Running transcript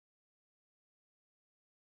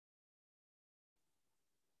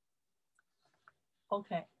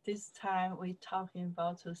Okay, this time we're talking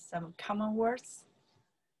about some common words.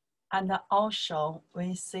 And also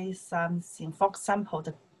we say something, for example,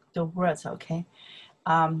 the words, okay?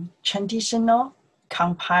 Traditional,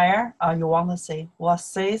 compare, or you want to say what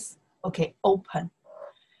says, okay, open.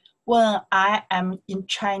 When I am in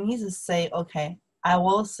Chinese, say, okay, I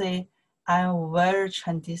will say I'm very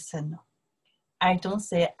traditional. I don't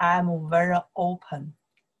say I'm very open.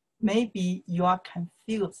 Maybe you are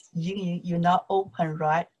confused. You're not open,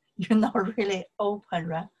 right? You're not really open,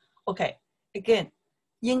 right? Okay, again,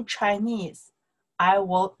 in Chinese, I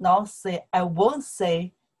will not say, I won't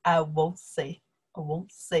say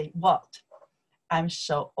what? I'm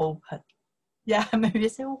so open. Yeah, maybe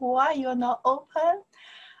say, why you're not open?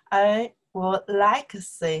 I would like to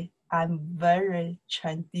say, I'm very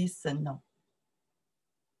traditional.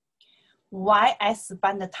 Why I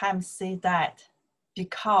spend the time say that?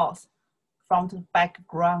 Because from the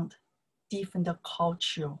background, different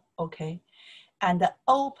culture, okay? And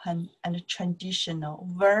open and traditional,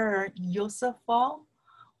 very useful,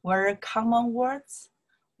 very common words.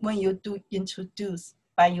 When you do introduce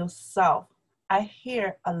by yourself, I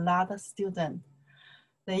hear a lot of students,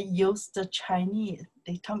 they use the Chinese.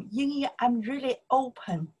 They tell me, Yingying, I'm really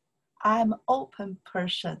open. I'm an open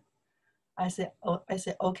person. I say,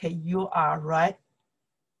 okay, you are right.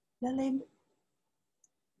 Then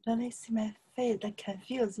they see my face, they're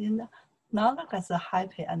confused, you know, not like as a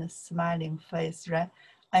happy and a smiling face, right?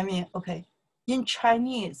 I mean, okay, in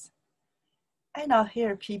Chinese, I now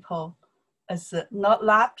hear people as not a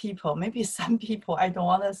lot of people, maybe some people, I don't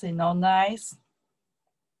want to say not nice,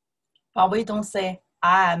 but we don't say,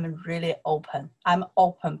 I'm really open. I'm an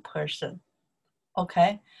open person,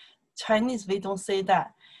 okay? Chinese, we don't say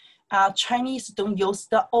that. Chinese don't use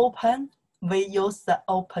the open, we use the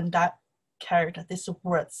open that character, these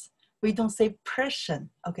words. We don't say person,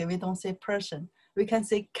 okay? We don't say person. We can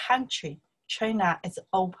say country. China is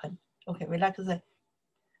open. Okay, we like to say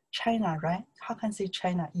China, right? How can I say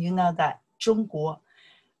China? You know that 中国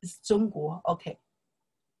is 中国, okay.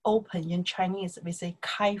 Open in Chinese, we say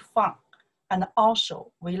开放. And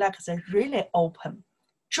also, we like to say really open.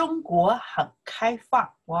 中国很开放.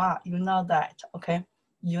 Wow, you know that, okay?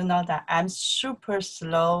 You know that I'm super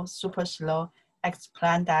slow,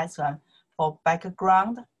 explain that one for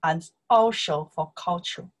background and also for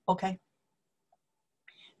culture, okay?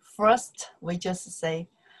 First, we just say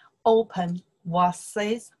open, what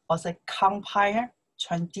says, or say compare,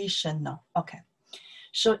 traditional, okay?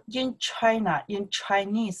 So in China, in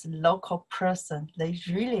Chinese local person, they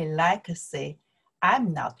really like to say,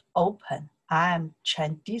 I'm not open, I'm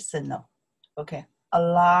traditional, okay? A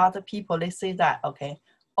lot of people, they say that, okay?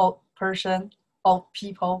 Old person, old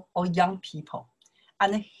people, or young people.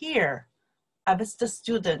 And here, I was the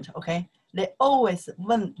student, okay? They always,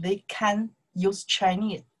 when they can use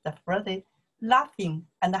Chinese, the first they laughing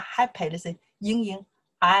and happy, they say, Yingying,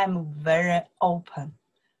 I'm very open.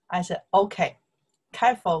 I said, okay,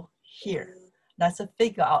 careful here. Let's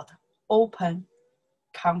figure out open,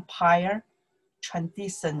 compare,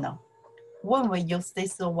 traditional. When we use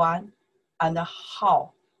this one, and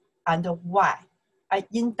how, and why.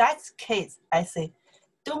 In that case, I say,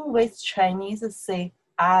 don't waste Chinese, say,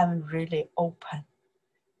 I'm really open.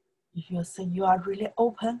 If you say you are really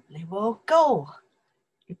open, they will go.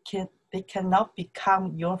 They cannot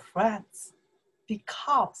become your friends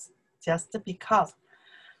just because.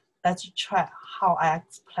 Let's try how I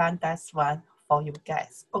explain that one for you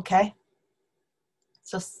guys, okay?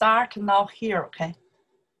 So start now here, okay?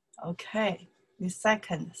 Okay, in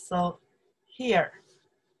second, so here.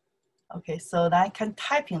 Okay, so then I can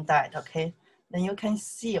type in that, okay? Then you can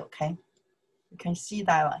see, okay? You can see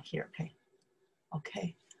that one here, okay?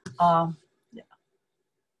 Okay, yeah.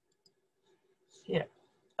 Here,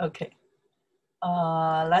 okay.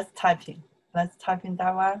 Let's type in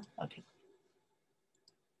that one, okay.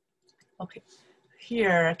 Okay,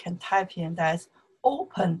 here I can type in that's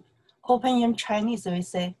open. Open in Chinese, we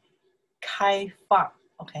say 开放,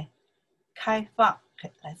 okay? 开放,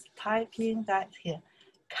 okay, let's type in that here.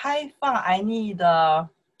 开放, I need the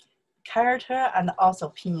character and also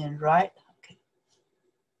opinion, right? Okay.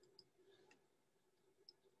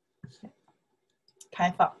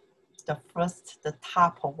 开放, the first, the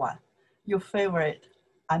top one. Your favorite.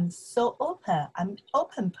 I'm so open. I'm an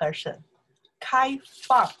open person. 开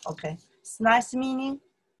放, okay. It's nice meaning,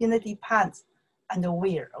 it depends and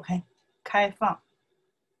where, okay. 开放.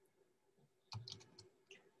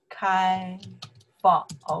 开放,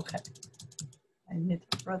 okay. I need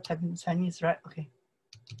to type in Chinese, right? Okay.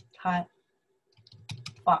 开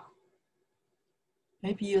放.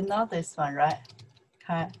 Maybe you know this one, right?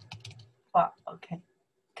 开放, okay.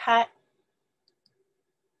 开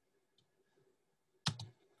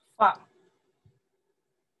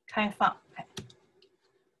开放 okay.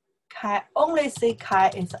 开 only say 开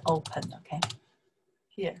is open, okay?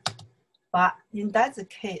 Here. But in that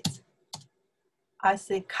case, I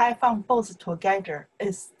say 开放 both together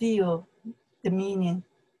is still the meaning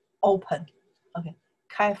open. Okay.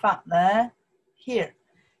 开放 then here.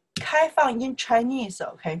 开放 in Chinese,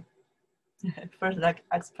 okay? First, like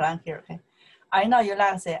explain here, okay? I know you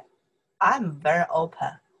like to say, I'm very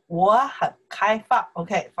open. 我很开放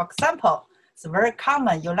okay? For example, it's very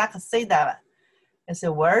common. You like to say that. You say,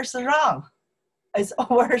 where's wrong? It's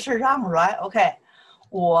where's wrong, right? Okay.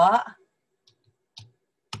 我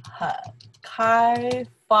很开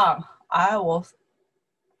放 I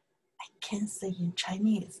can say in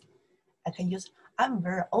Chinese. I can use, I'm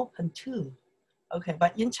very open too. Okay,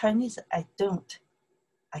 but in Chinese, I don't.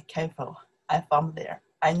 I careful. I found there.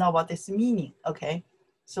 I know what this meaning. Okay,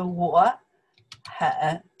 so 我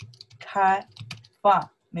很开放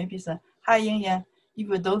maybe say, hi Yingying. If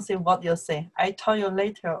you don't say what you say, I tell you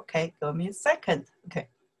later. Okay, give me a second. Okay,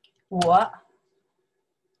 我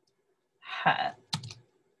很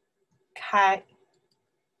开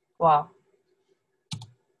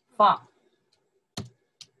放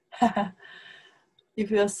If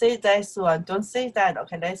you say that one, don't say that.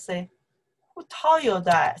 Okay, let's say, who taught you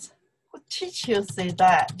that? Who teach you say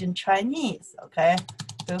that in Chinese? Okay,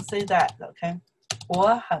 don't say that. Okay,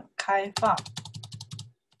 我很开放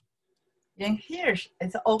In here,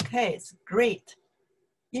 it's okay. It's great.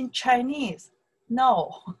 In Chinese,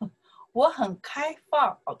 no. 我很开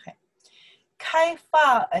放 Okay, 开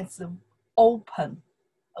放 is open.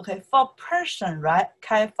 Okay, for person, right?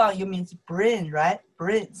 开放 you means brain, right?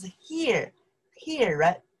 Brain is here,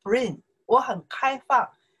 right? Brain. 我很开放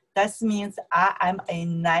That means I am a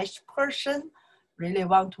nice person, really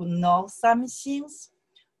want to know some things,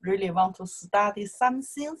 really want to study some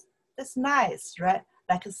things. That's nice, right?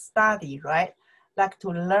 Like study, right? Like to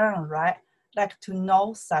learn, right? Like to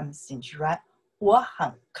know some things, right? 我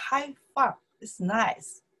很开放 It's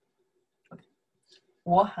nice. Okay.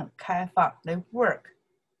 我很开放 They work.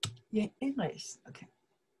 In English, okay.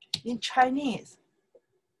 In Chinese,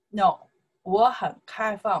 no. 我很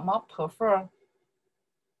开放 More prefer.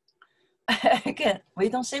 Again, we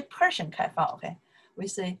don't say person 开放 okay? We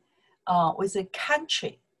say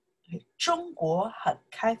country. Okay. 中国很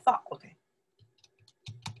开放 okay?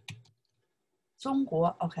 中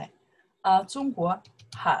国 okay. 中国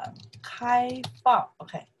很开放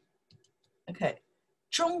okay? Okay.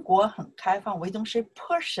 中国很开放 We don't say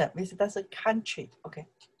person. We say that's a country. Okay.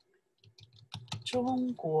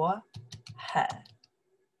 中国很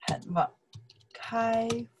开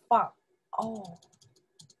放 Oh.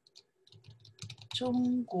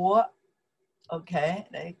 中国 Okay,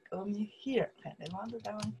 they go me here. Okay, they want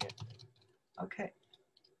that one here. Okay.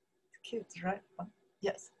 It's cute, right?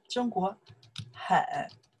 Yes. 中国很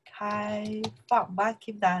开放 But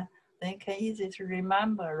keep that. Then can easy to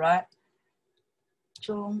remember, right?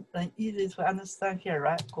 中 then easy to understand here,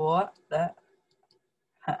 right? 国的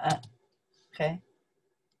很 Okay.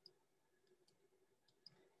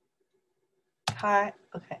 开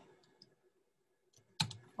Okay.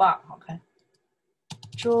 放 Okay.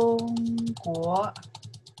 中国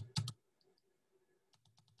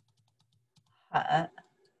很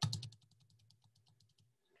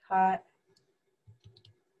开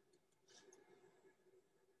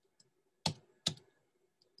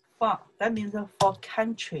放 That means for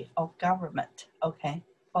country or government, okay?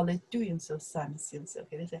 For the doing so some things,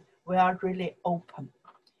 okay? They say we are really open.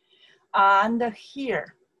 And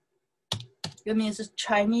here, it means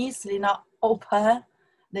Chinese, they're not open.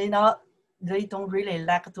 They don't really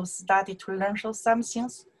like to study to learn so some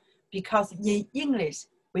things because in English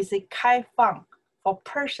we say 开放 for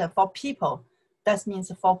person, for people. That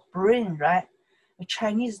means for brain, right? The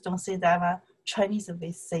Chinese don't say that one. Chinese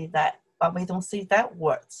we say that, but we don't say that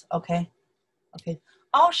words, okay? Okay.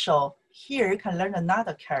 Also, here you can learn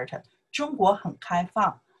another character. 中国很开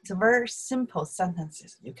放 It's very simple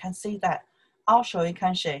sentences. You can say that. Also, you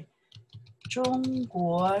can say 中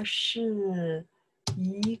国是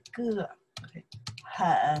一个 Okay.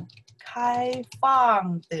 很开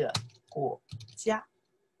放的国家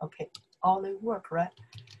Okay, all they work, right?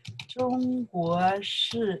 中国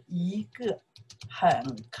是一个很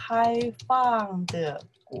开放的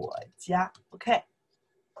国家 Okay.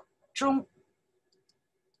 中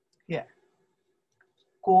Here.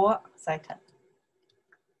 国 second.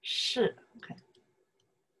 是 Okay.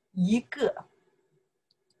 一个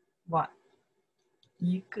one.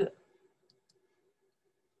 一个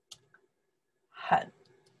很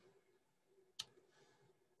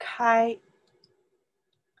开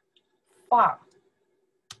放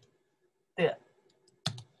的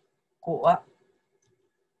国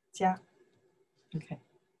家 ，OK，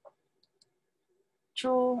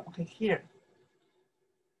 中 ，OK here，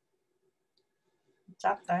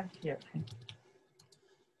 drop that here，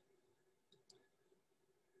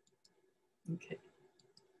 OK，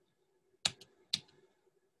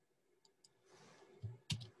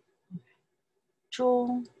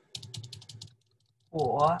 中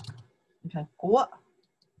国，你看国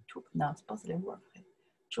 ，to pronounce positive word，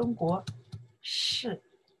 中国是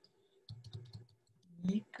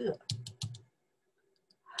一个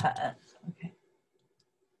很 ，OK，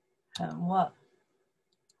 很 what，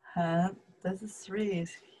 很 ，this three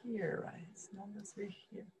is here, right? It's number three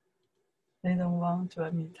here. They don't want to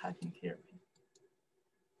have me typing here.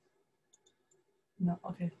 No,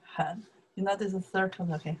 okay, 很 ，you know this is third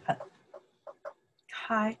one, okay, 很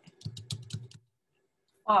开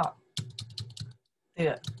放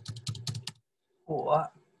的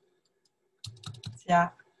国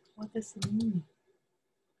家 ，what does it mean?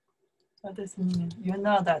 What does it mean? You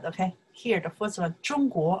know that, okay? Here, the first one, 中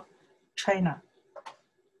国 China,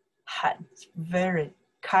 很 very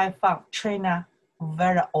开放 China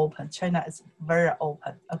very open. China is very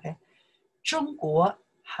open, okay? 中国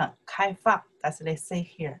很开放 that's what they say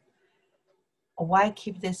here. Why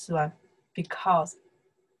keep this one? Because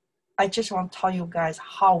I just want to tell you guys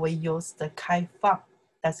how we use the 开放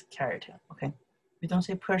that's character, okay? We don't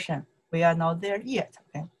say Persian. We are not there yet,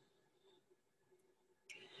 okay?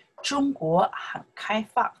 中国很开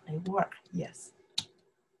放 they work, yes.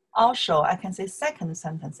 Also, I can say second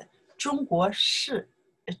sentence. 中国是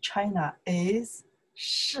China is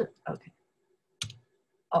是 okay.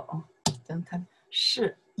 等看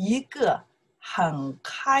是一个很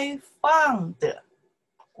开放的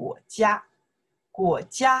国家。国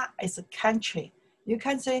家 is a country. You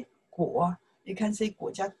can say 国 you can say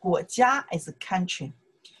国家。国家 is a country.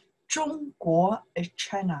 中国 is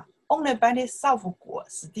China. Only by itself 国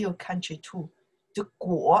still country too. 就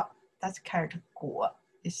国 that's character 国。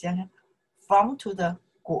你想想 from to the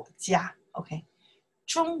国家 OK.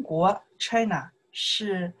 中国 China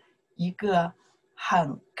是一个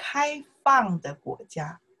很开放的国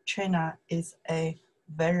家。China is a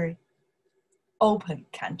very open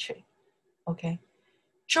country. OK.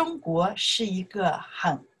 中国是一个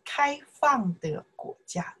很开放的国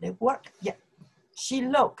家。They work. Yeah. See,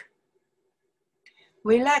 look.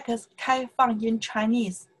 We like 开放 in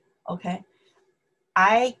Chinese. OK.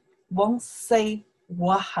 I won't say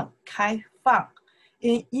我很开放。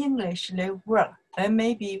In English, they work. And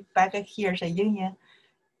maybe back here 是英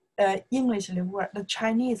English they work. The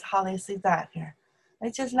Chinese, how they say that here?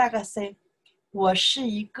 It's just like I say, 我是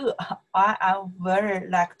一个 I am very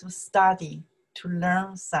like to study, to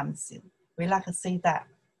learn something. We like to say that.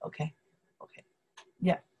 Okay. Okay.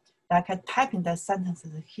 Yeah. Like I type in that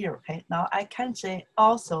sentences here. Okay. Now I can say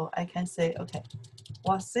also, I can say, okay,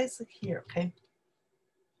 what's this here? Okay.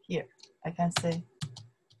 Here. I can say,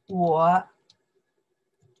 我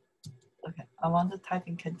okay. I want to type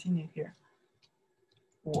in continue here.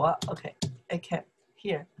 我 okay. I can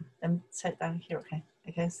here. Let me set down here. Okay.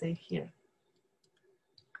 I can say here.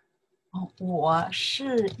 我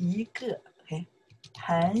是一个 okay,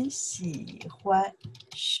 很喜欢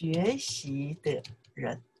学习的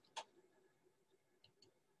人。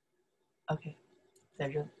Okay, 的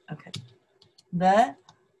人 okay. Then,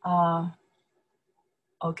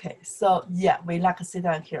 okay, so yeah, we like to sit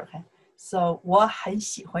down here. Okay, so 我很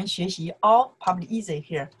喜欢学习 all probably easy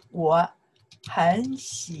here. 我很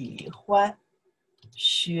喜欢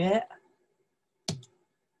学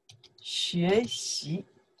习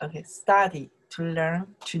okay, study, to learn,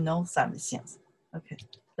 to know some things. Okay,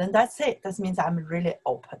 then that's it. That means I'm really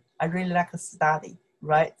open. I really like to study,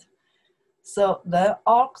 right? So then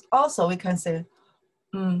also we can say,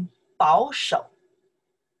 保守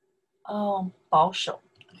保守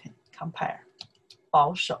okay, compare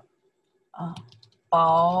保守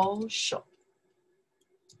保守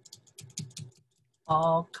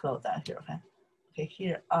all close down here, okay? Okay,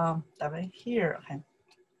 here, that way here, okay?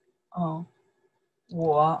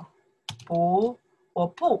 我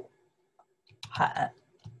不很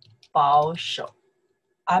保守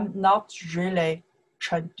I'm not really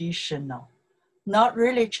traditional. Not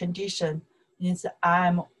really tradition means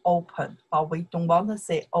I'm open, but we don't want to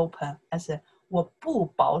say open. I say 我不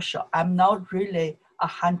保守 I'm not really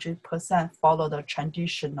 100% follow the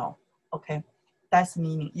traditional. Okay, that's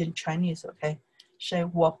meaning in Chinese. Okay, say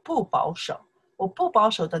我不保守。我不保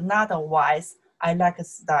守的 otherwise I like to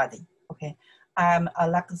study. Okay, I'm a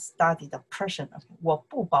like to study the person. Okay, 我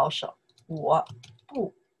不保守，我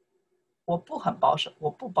不很保守，我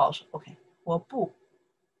不保守。OK， 我不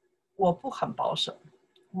很保守，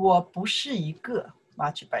我不是一个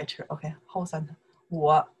much better. OK， 后三的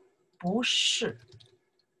我不是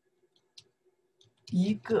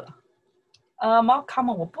一个more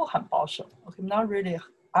common 我不很保守 OK not really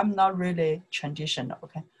I'm not really traditional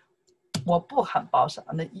OK 我不很保守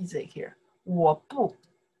and easy here 我不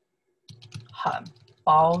很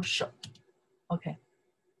保守 OK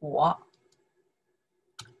我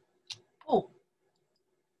不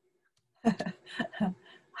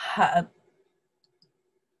很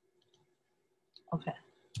OK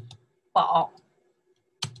保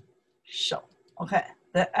守 OK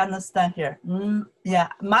they understand here yeah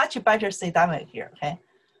much better say that way here OK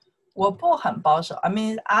我不很保守 I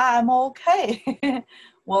mean I'm okay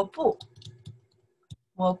我不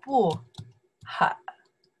很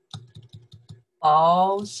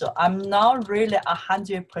保守 I'm not really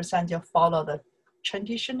 100% to follow the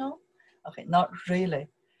traditional okay not really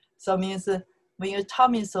so means when you tell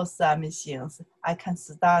me so some things I can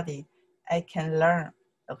study I can learn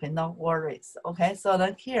okay no worries okay so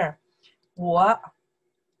then here 我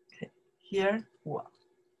okay, here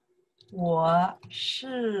我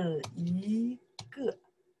是一个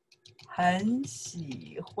很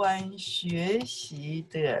喜欢学习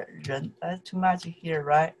的人 that's too much here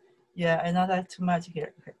right yeah I know that's too much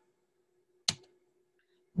here okay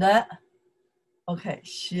then okay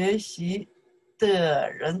学习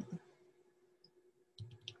的人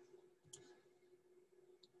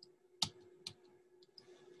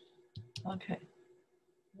OK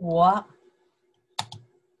我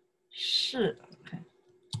是 okay,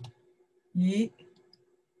 一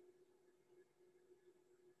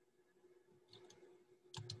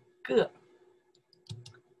个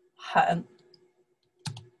很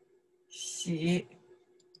喜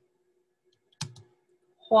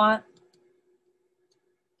欢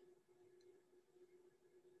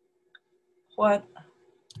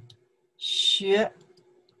学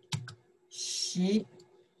习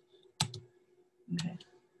okay,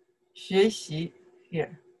 学习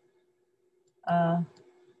here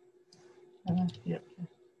here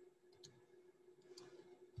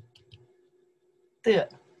的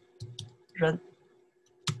人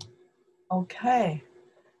OK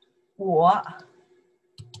我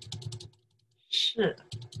是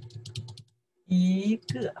一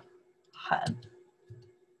个很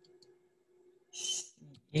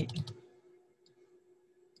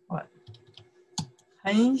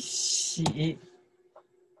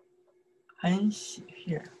喜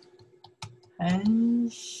here 很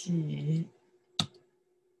喜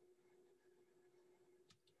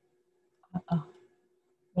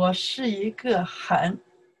我是一个很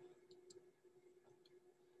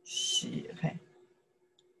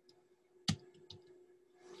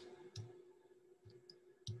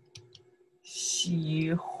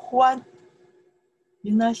喜欢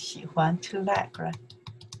you know 喜欢 to like right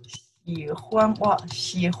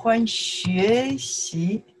喜欢学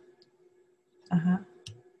习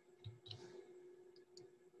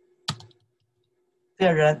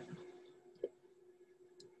的人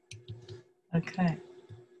OK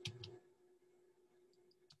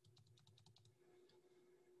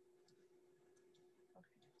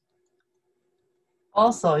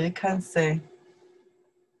also you can say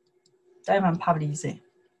再蛮 public say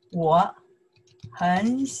我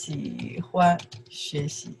很喜欢学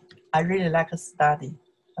习 I really like study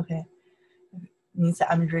OK means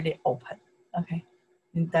I'm really open OK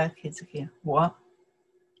in that case here 我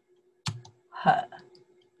很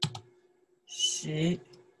喜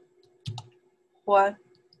欢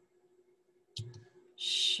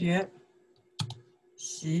学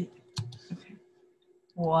习 OK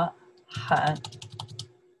我很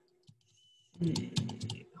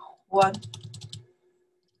喜欢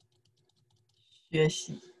学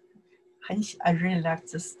习很喜 I really like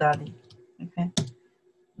to study OK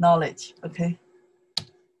knowledge OK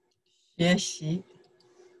学习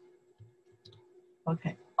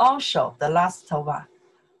OK also the last one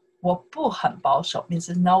我不很保守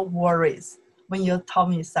means no worries when you tell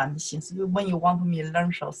me something when you want me to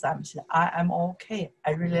learn something I am okay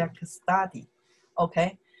I really like to study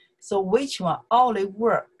okay so which one all they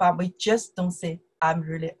work but we just don't say I'm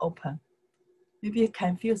really open maybe you're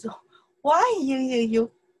confused why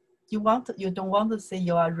you don't want to say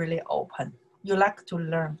you are really open you like to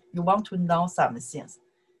learn you want to know some things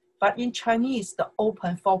but in Chinese the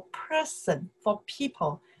open for person for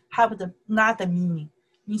people have another meaning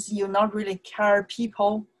means you not really care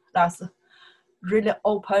people that's really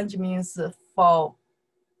open means for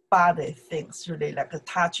body things really like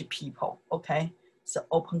touch people okay so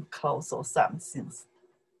open close or some things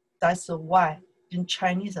that's why in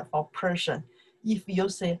Chinese for person if you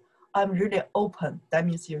say I'm really open that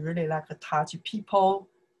means you really like touch people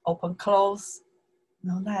open close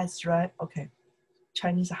no that's right okay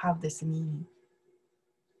Chinese have this meaning.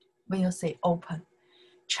 When you say open,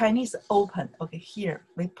 Chinese open, okay, here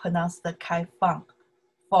we pronounce the Kāifàng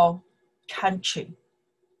for country.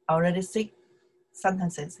 Already see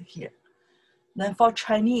sentences here. Then for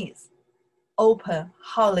Chinese, open,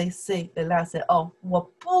 how they say, they like say, oh, 我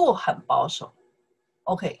不很保守.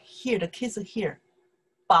 Okay, here, the kids here,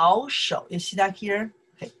 保守, you see that here?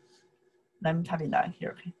 Okay, let me type it down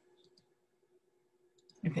here, okay?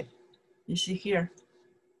 Okay, you see here,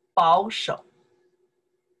 保守.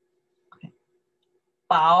 Okay,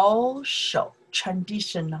 保守,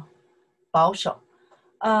 traditional, 保守.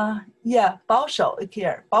 Yeah, 保守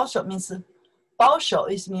here. 保守means, 保守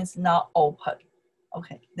is means not open.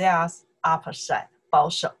 Okay, there's opposite, 保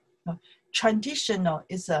守. Traditional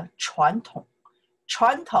is a 传统.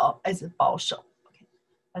 传统 is 保守. Okay,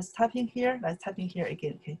 let's type in here. Let's type in here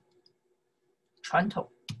again. Okay, 传统.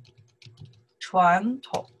 传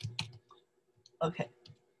统. Okay.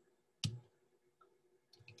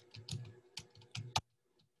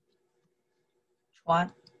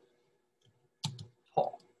 传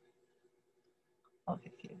统.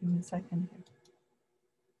 Okay, give me a second here.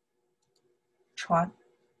 传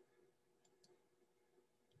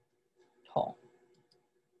统.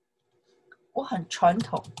 我很传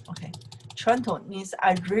统. Okay, 传统 means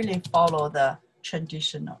I really follow the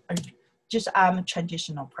traditional. Just I'm a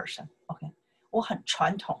traditional person. Okay, 我很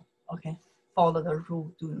传统. Okay, follow the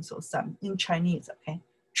rule doing so some in Chinese. Okay,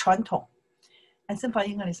 传统. And some for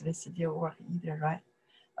English this still work either, right?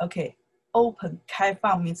 Okay, open, 开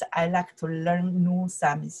放 means I like to learn new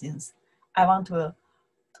some things. I want to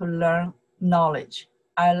learn knowledge.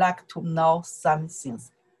 I like to know some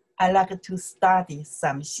things. I like to study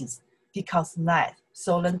some things because nice.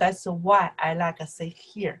 So then that's why I like to say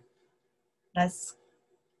here. Let's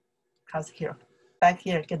cause here. Back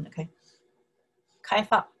here again, okay? 开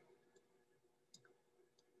放.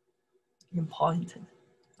 Important.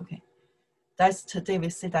 Okay. That's today we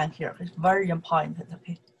sit down here. It's very important,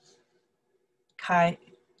 okay? 开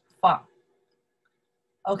放.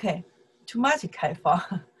 Okay. Too much 开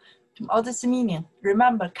放. All this meaning.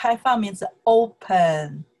 Remember, 开放 means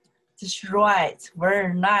open. Just right.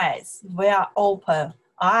 Very nice. We are open.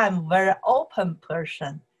 I'm very open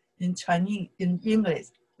person. In Chinese, in English,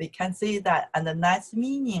 we can say that. And the nice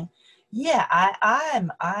meaning. Yeah,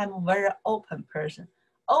 I'm very open person.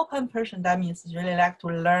 Open person, that means really like to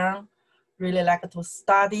learn, really like to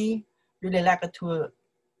study, really like to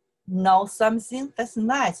know something. That's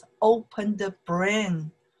nice. Open the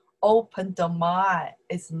brain, open the mind.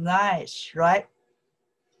 It's nice, right?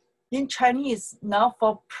 In Chinese, not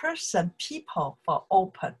for person, people, for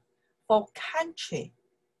open. For country,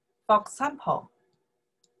 for example.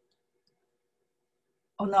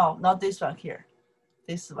 Oh no, not this one here.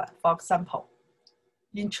 This one, for example.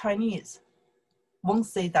 In Chinese, won't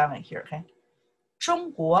say that one here, okay?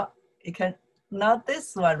 中国, you can, not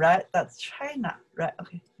this one, right? That's China, right?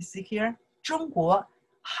 Okay, you see here? 中国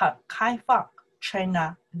很开放.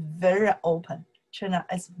 China, very open. China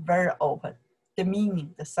is very open. The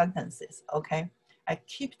meaning, the sentences, okay? I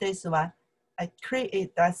keep this one. I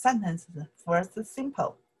create that sentence first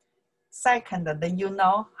simple. Second, then you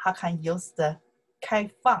know how can use the 开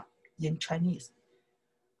放 in Chinese.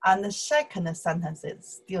 And the second sentence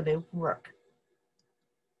is still they work.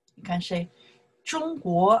 You can say 中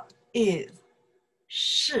国 is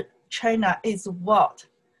是 China is what?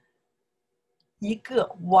 一个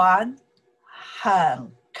one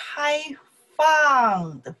很开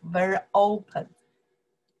放的 very open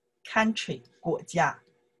country 国家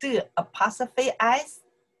the apostrophe s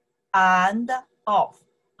and of.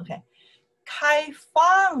 Okay. 开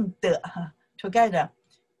放的 together.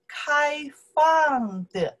 开放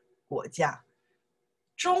的国家，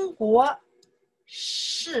中国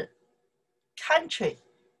是 country.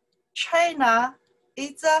 China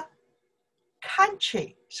is a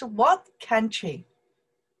country. So what country?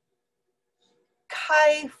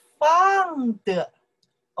 开放的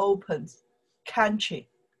open country.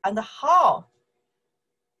 And how?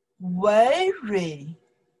 Very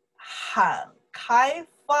很开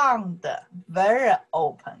放的 very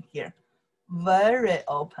open here. Very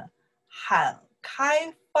open. 很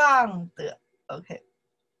开放的 OK.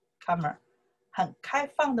 Camera. 很开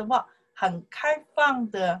放的话，很开放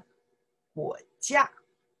的国家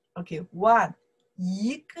OK. One.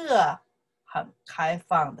 一个很开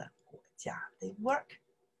放的国家 They work.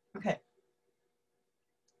 OK.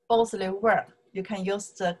 Both they work. You can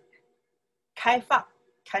use the 开放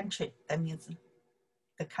country. That means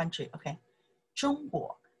the country. OK. 中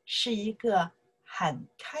国是一个很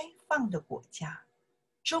开放的国家。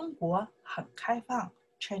中国很开放。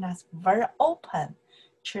China is very open.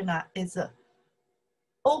 China is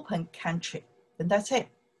open country. And that's it.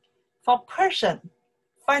 For person,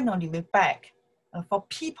 finally we're back. For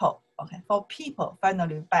people, okay, for people,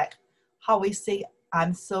 finally we're back. How we say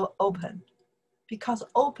I'm so open? Because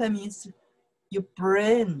open means your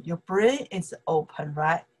brain is open,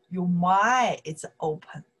 right? Your mind is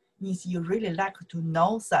open. Means you really like to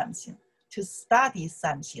know something, to study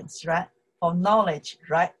something, right? For knowledge,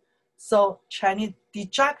 right? So Chinese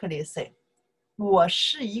directly say, 我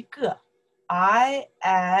是一个 I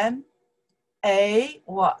am a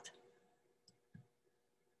what?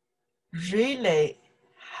 Really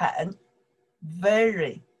很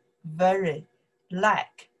very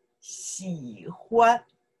like 喜欢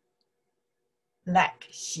like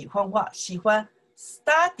喜欢 what? 喜欢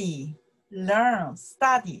study learn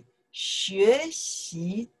study 学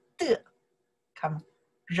习的 come on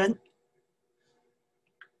人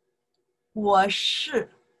我是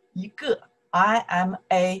一个 I am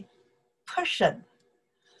a person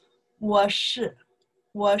我是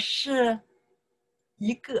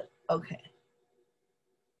一个 OK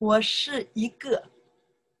我是一个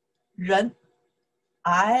人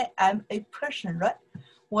I am a person right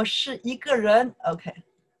我是一个人 OK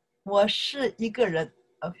我是一个人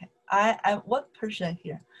OK I am one person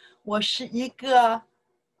here 我是一个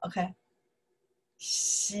OK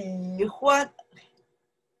喜欢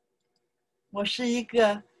我是一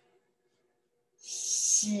个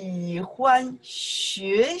喜欢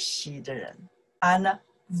学习的人 and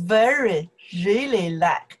very really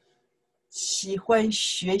like 喜欢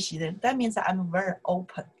学习的人 that means I'm very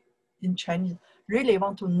open in Chinese really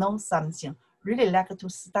want to know something really like to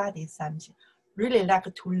study something really like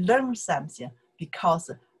to learn something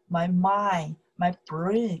because my mind my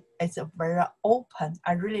brain is very open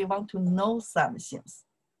I really want to know some things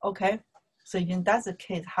okay so in that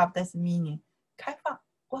case have this meaning 开放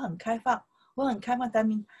我很开放我很开放 that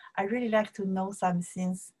means I really like to know some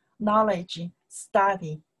things knowledge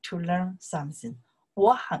study to learn something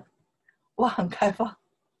我很开放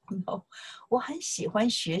no 我很喜欢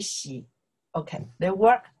学习 okay they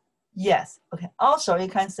work yes okay also you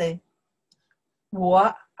can say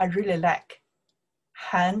我 I really like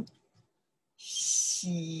很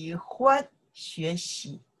喜欢学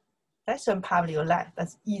习 that's one probably you like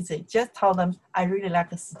that's easy just tell them I really like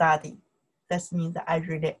to study that means I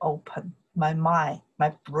really open my mind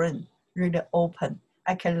my brain really open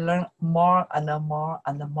I can learn more and more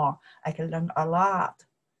and more I can learn a lot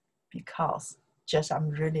because just I'm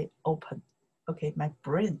really open okay my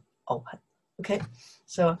brain open okay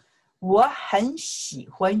so 我很喜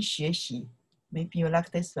欢学习 maybe you like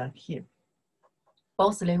this one here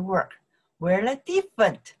both they work very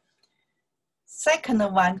different second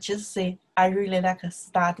one just say I really like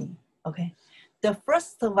study okay the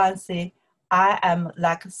first one say I am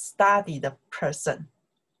like studied person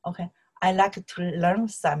okay I like to learn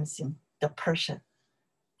something the person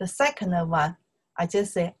the second one I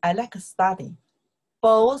just say I like study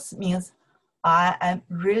both means I am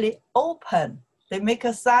really open they make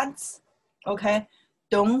a sense okay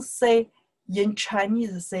don't say in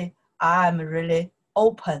Chinese say I'm really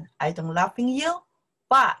open I don't laughing you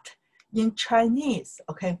but in Chinese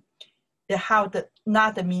okay they have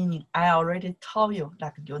another meaning I already told you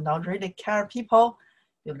like you not really care people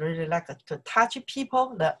you really like to touch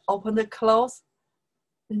people they open the clothes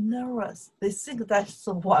nervous they think that's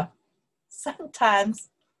the one sometimes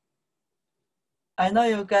I know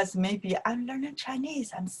you guys maybe I'm learning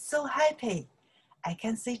Chinese I'm so happy I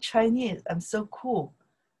can say Chinese I'm so cool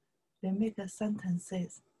they make a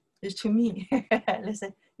sentences to me they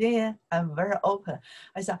say yeah I'm very open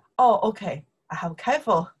I said oh okay I have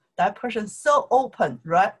careful that person so open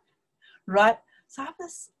right so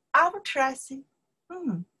after I see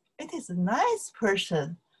it is a nice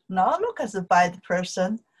person now look at the bad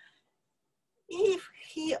person if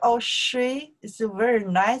he or she is a very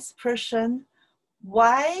nice person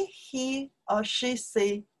why he or she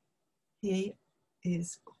say he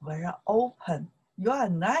is very open you are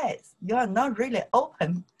nice you are not really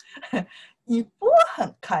open 你不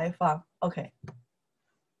很开放 okay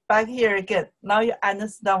back here again now you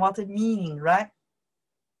understand what the meaning right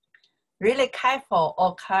really careful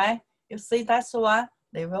okay you see that's one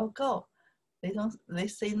they will go they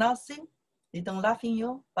say nothing they don't laughing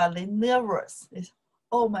you but they nervous they say,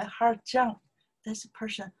 oh my heart jump this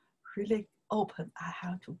person really open I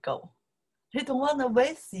have to go they don't want to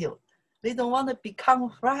with you they don't want to become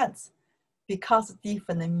friends because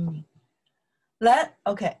different meaning then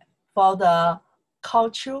okay for the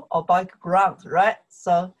culture or background right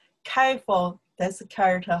so careful this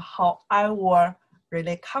character however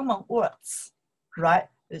really common words right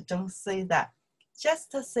you don't say that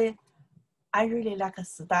just to say I really like to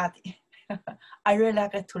study I really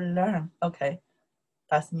like to learn. Okay,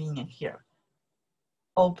 that's meaning here.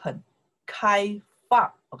 Open, 开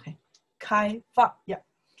放. Okay, 开放. Yeah,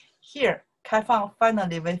 here, 开放.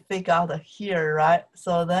 Finally, we figure out here, right?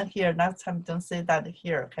 So then here, next time don't say that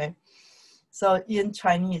here. Okay. So in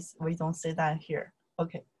Chinese, we don't say that here.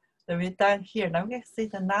 Okay, so we're done here. Now we can say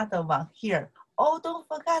another one here. Oh, don't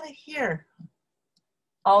forget here.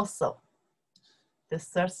 Also, the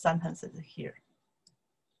third sentence is here.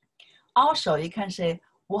 Also, you can say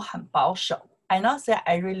我很保守. I not say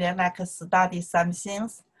I really like to study some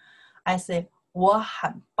things. I say 我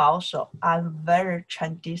很保守. I'm very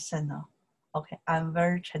traditional. Okay, I'm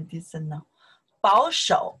very traditional. 保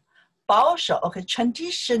守. 保守, okay,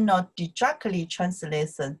 traditional directly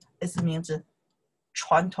translation is means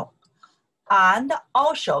传统 and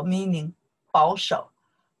also meaning 保守.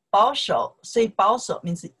 保守, say 保守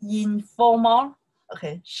means informal,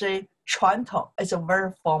 okay, say 传统 is a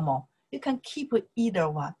very formal. You can keep either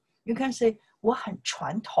one. You can say 我很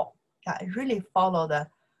传统. Yeah, I really follow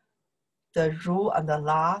the rule and the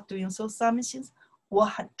law doing so some things. 我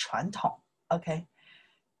很传统, okay.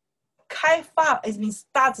 开放 it means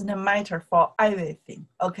doesn't matter for everything.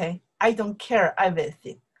 Okay, I don't care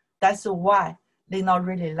everything. That's why they not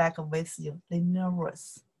really like with you. They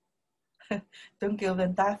nervous. Don't give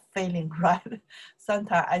them that feeling, right?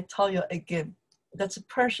 Sometimes I tell you again, that's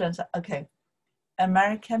persons. Okay,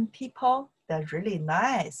 American people, they're really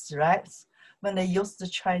nice, right? When they use the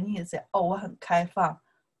Chinese, say, "Oh, 我很开放,"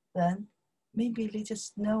 then maybe they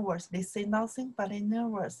just nervous. They say nothing, but they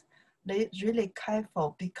nervous. They really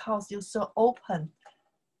careful because you're so open.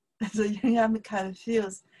 So I'm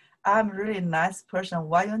confused. I'm really nice person.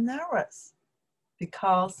 Why you're nervous?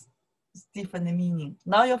 Because it's different meaning.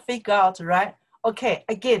 Now you figure out, right? Okay,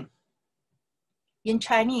 again, in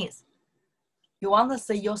Chinese, you want to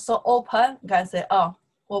say you're so open, you can say, oh,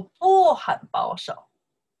 我不很保守.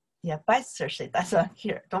 Yeah, better say that's one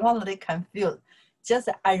here. Don't want to get confused. Just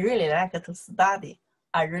I really like to study.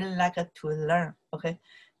 I really like to learn. Okay.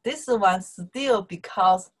 This one still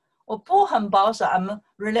because 我不很保守, I'm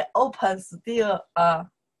really open still.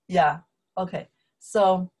 Yeah, okay.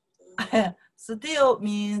 So still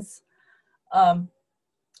means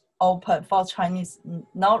open for Chinese,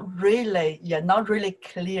 not really, yeah, not really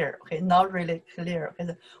clear. Okay, not really clear.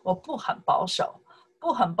 Okay, 我不很保守.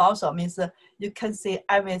 不很保守 means you can say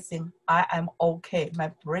everything. I am okay.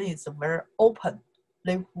 My brain is very open.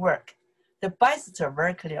 They work. The best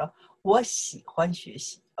very clear. 我喜欢学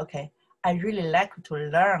习. Okay, I really like to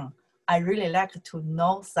learn. I really like to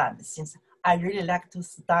know some things. I really like to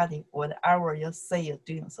study whatever you say you're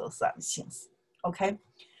doing so some things. Okay.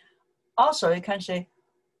 Also, you can say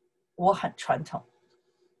我很传统.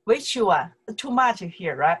 Which one? Too much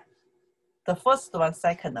here, right? The first one,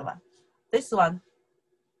 second one. This one,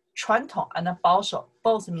 传统 and 保守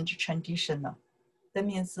both means traditional. That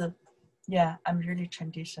means, yeah, I'm really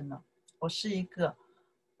traditional. 我是一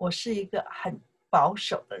个很保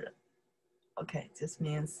守的人. Okay, this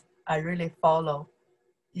means I really follow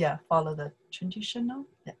the traditional.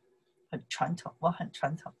 Yeah, 很传统, 我很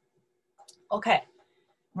传统. Okay,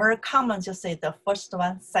 very common to say the first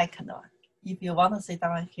one, second one. If you want to say that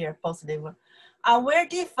one here, both they will are very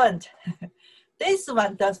different. This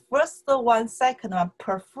one, the first one, second one,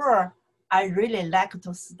 prefer, I really like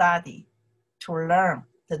to study, to learn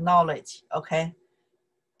the knowledge, okay,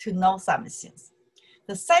 to know some things.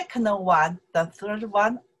 The second one, the third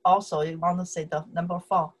one, also you want to say the number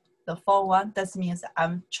 4. The 4th one, that means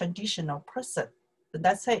I'm traditional person.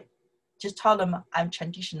 That's it. Just tell them I'm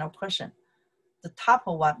traditional person. The top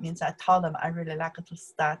one means I tell them I really like to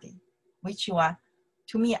study. Which one?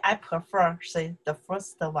 To me, I prefer say the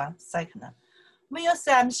first one, second. When you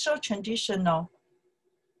say I'm so traditional,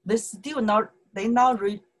 they still not, they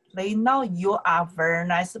know you are a very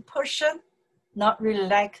nice person, not really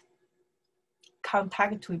like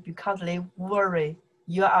contact with because they worry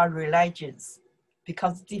you are religious,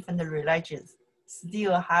 because different religions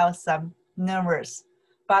still have some nervous,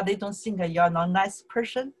 but they don't think you're not a nice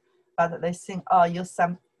person, but they think, oh, you're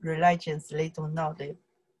some religions, they don't know, they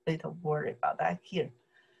don't worry about that here.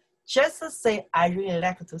 Just say, I really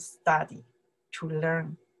like to study, to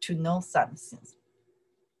learn, to know some things.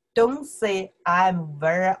 Don't say, I'm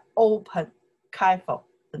very open, 开放.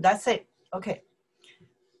 That's it. Okay.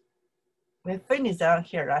 We finish down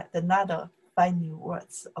here, right? Another 5 new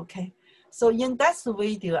words, okay? So in that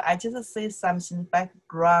video, I just say something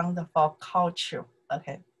background for culture,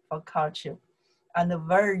 okay? For culture. And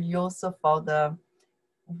very useful for the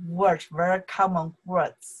words, very common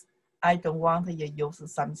words. I don't want you use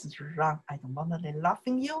something wrong. I don't want them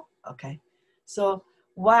laughing you, okay? So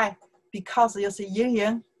why? Because you say 英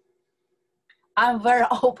英 I'm very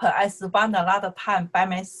open. I spend a lot of time by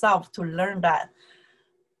myself to learn that.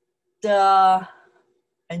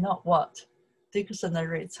 I know what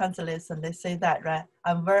dictionary translation, they say that, right?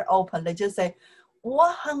 I'm very open. They just say,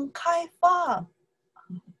 我很开放.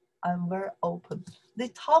 I'm very open. They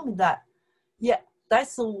told me that. Yeah,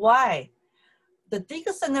 that's why the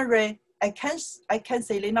dictionary, I can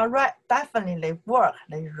say they not right. Definitely they work,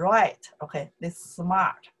 they write, okay, they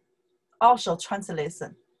smart. Also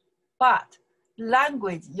translation. But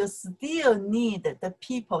language, you still need the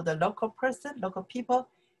people, the local person, local people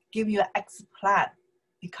give you an explain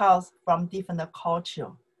because from different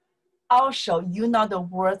culture. Also, you know the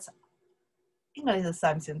words, English is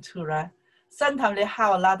something too, right? Sometimes they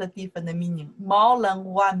have a lot of different meaning, more than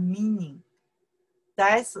one meaning.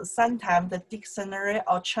 That's sometimes the dictionary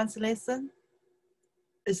or translation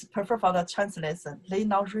is perfect for the translation. They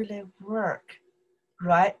not really work,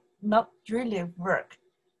 right? Not really work.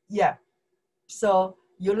 Yeah. So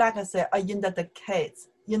you like I say, in the case,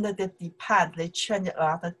 in the depend, they change a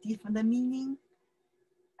lot of different meaning.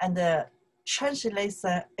 And the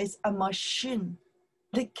translation is a machine.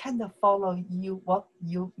 They can't follow you what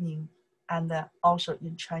you mean. And also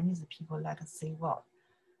in Chinese, people like to say what.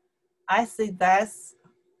 I say that's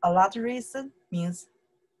a lot of reason means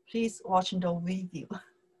please watch the video.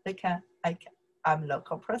 I'm a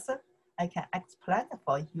local person. I can explain it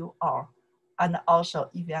for you all. And also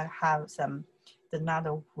if you have some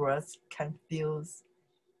another words confused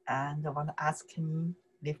and want to ask me,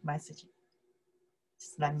 leave message.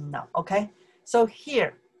 Just let me know, okay? So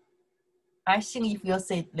here, I think if you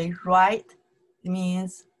say they write, it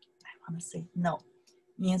means, I want to say no,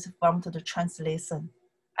 means from to the translation.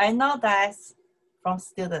 I know that from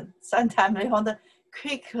students, sometimes they want to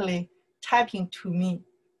quickly typing to me,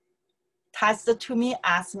 text to me,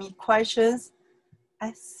 ask me questions.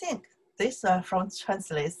 I think this is from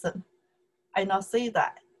translation. I now say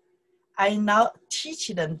that. I now teach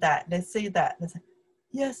them that. They say that. They say,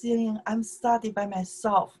 yes, Ying, I'm studying by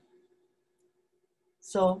myself.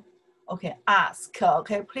 So, okay, ask.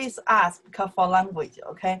 Okay, please ask because for language,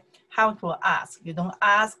 okay, how to ask. You don't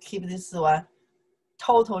ask, keep this one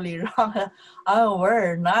totally wrong. I'm a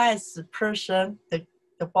very nice person.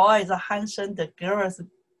 The boy is handsome, the girl is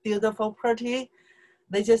beautiful, pretty.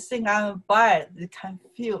 They just think I'm bad. They're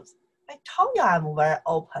confused. I told you I'm very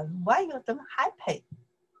open. Why you don't happy?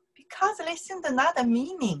 Because they think another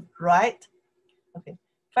meaning, right? Okay.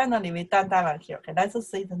 Finally, we done that one here. Okay,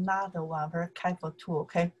 let's see another one. Very careful too.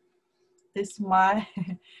 Okay, this my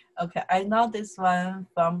okay. I know this one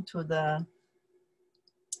from to the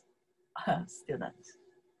students.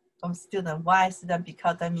 From student. Why student?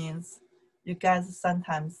 Because that means you guys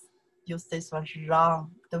sometimes use this one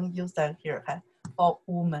wrong. Don't use that here. Okay, for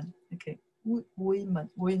woman. Okay, women,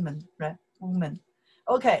 right? Woman.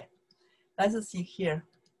 Okay, let's see here.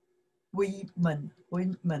 Women.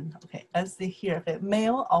 Okay, let's see here. Okay,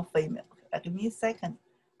 male or female. Okay, give me a second.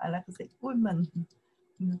 I like to say women.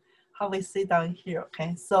 How we say down here.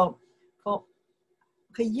 Okay, so for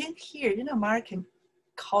okay in here in American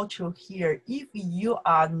culture here, if you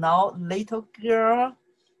are now little girl,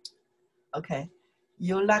 okay,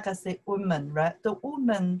 you like to say women, right? The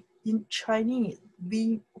woman in Chinese,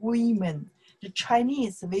 women. The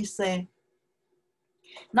Chinese we say.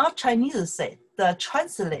 Not Chinese say the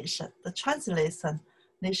translation,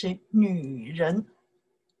 they say 女人.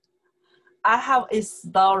 I have a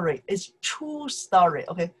story, it's true story,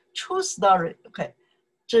 okay, true story, okay,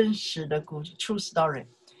 真实的故事, true story.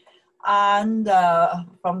 And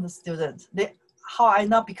from the students, how I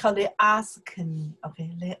know, because they ask me,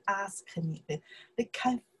 okay, they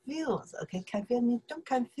confuse, okay, confuse me, don't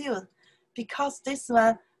confuse, because this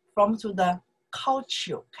one from to the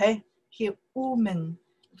culture, okay, here woman,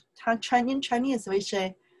 in Chinese we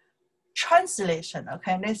say translation,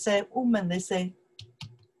 okay, they say woman, they say,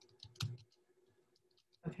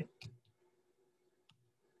 okay,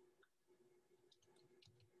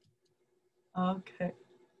 okay.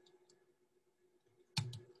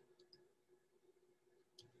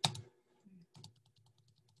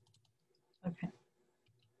 Okay.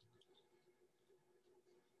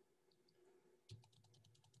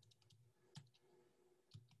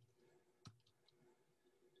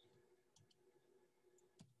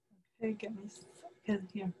 Okay, give me a second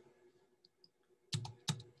here.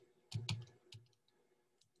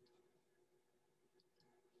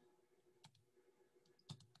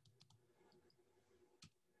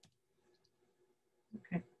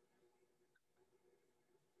 Okay.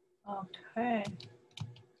 Okay.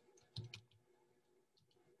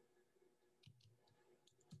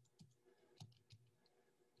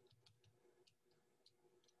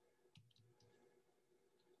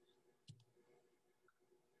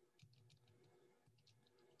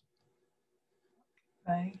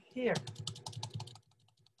 right here.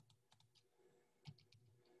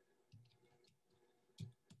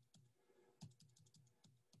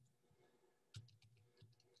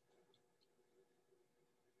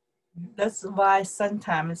 That's why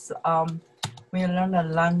sometimes when you learn a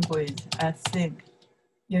language, I think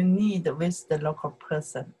you need with the local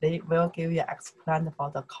person. They will give you explain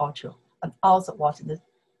about the culture. And also watching the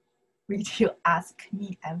video, ask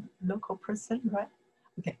me, I'm a local person, right?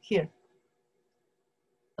 Okay, here.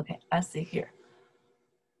 Okay, I see here.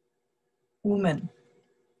 Woman,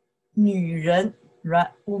 女人,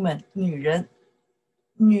 right? Woman, 女人,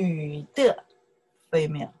 女的,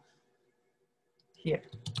 female. Here.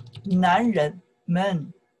 男人,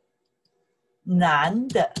 men. 男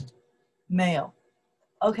的, male.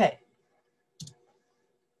 Okay.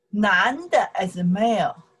 男的 is a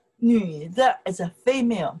male. 女的 is a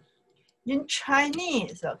female. In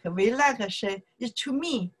Chinese, okay, we like to say, it's to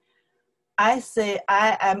me. I say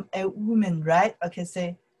I am a woman, right? Okay,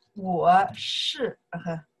 say 我是,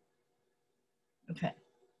 okay. Okay.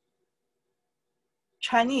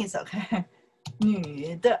 Chinese, okay.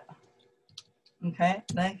 女的. Okay,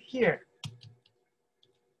 then here.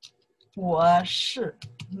 我是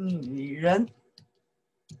女人.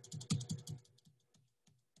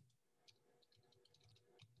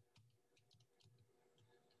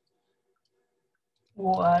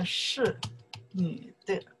我是女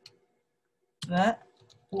的. Then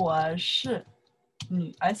我是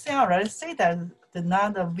女. I think I already say that in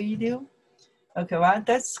another video. Okay, well,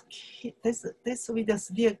 this video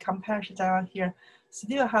still comparison down here.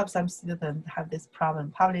 Still have some students have this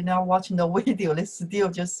problem. Probably not watching the video, they still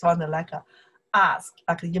just want to like ask,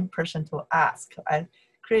 like in person to ask. I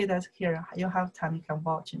create that here. You have time, you can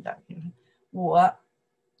watch that here. 我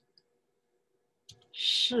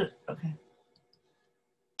是 okay.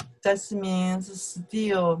 That means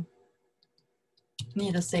still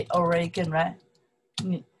need to say over again, right?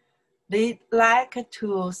 They like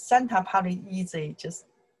to sometimes probably easy, just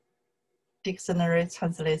dictionary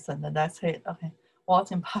translation, and that's it. Okay,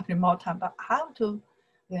 watching probably more time, but how to?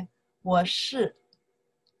 Okay, 我是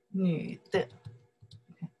女的.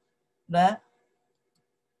 Okay, then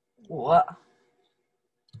我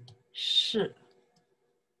是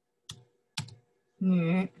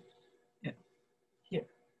女. Yeah, here.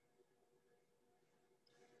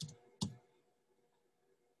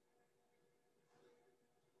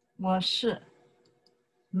 我是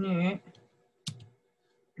女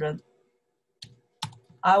人.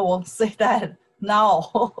 I won't say that.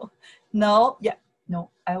 No. No. Yeah.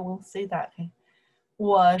 No, I won't say that. Okay.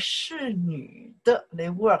 我是女的.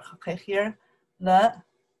 They work. Okay. Here. Then.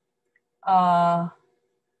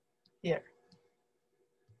 Here.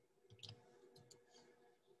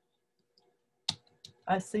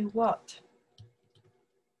 I say what?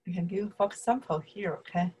 You can give for example here.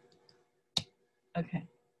 Okay. Okay.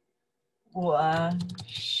 我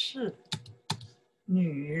是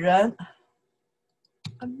女人.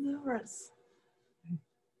 I'm nervous.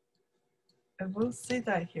 I will say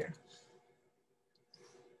that here.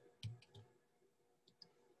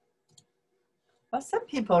 But some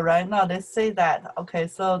people right now, they say that, okay,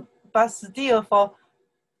 so, but still for,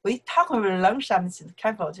 we talk when we learn something,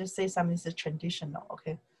 careful, just say something is traditional,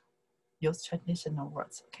 okay? Use traditional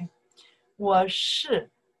words, okay? 我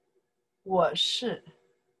是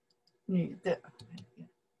女的.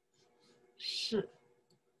 是.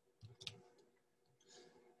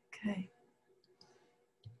 Okay.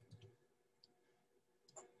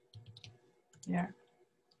 Here.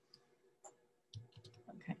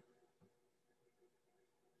 Okay.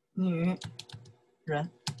 女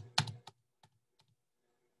人.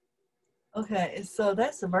 Okay, so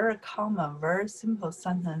that's very common, very simple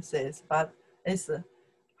sentences, but it's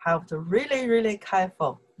have to really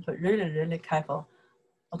careful, really careful.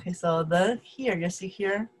 Okay, so then here, you see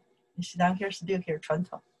here, you see down here, still here, 传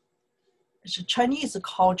统. It's Chinese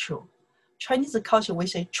culture. Chinese culture, we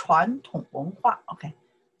say 传统文化, okay?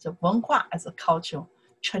 So 文化 as a culture,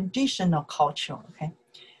 traditional culture, okay?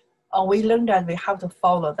 We learned that we have to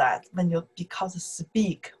follow that when you, because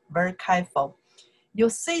speak, very careful. You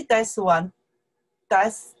say this one,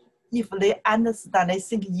 that's if they understand, they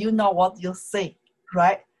think you know what you say,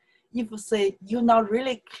 right? If you say you're not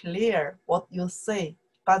really clear what you say,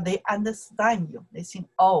 but they understand you, they think,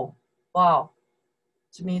 oh, wow,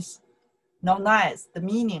 it means not nice, the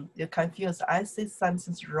meaning, you're confused. I say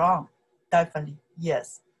something's wrong. Definitely,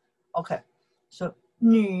 yes. Okay, so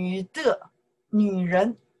女的, 女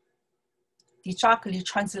人, directly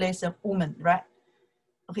translates woman, right?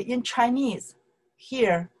 Okay, in Chinese,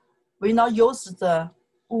 here, we not use the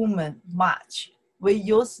woman much. We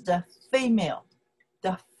use the female.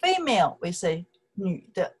 The female, we say 女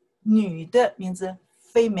的，女的 means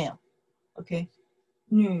female, okay?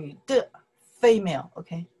 女的 female,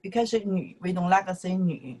 okay? Because 女 we don't like to say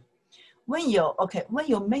女。When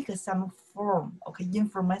you make some form, okay,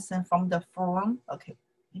 information from the form, okay,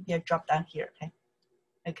 maybe I drop down here, okay?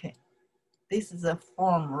 Okay, this is a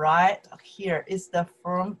form, right? Here is the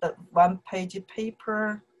form, the one-page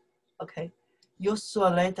paper, okay? You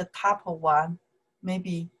select the top one,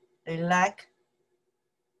 maybe they like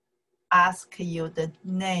ask you the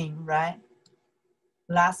name, right?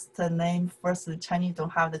 Last name, first Chinese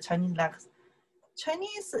don't have the Chinese like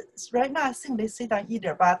Chinese right now I think they say that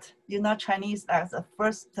either, but you know Chinese as the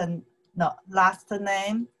first no last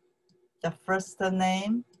name, the first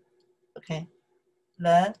name, okay.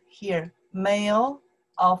 Then here male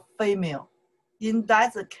or female. In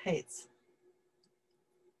that case,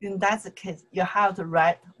 you have to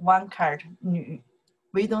write one character 女.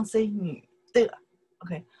 We don't say 女的,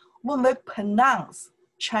 okay. When we pronounce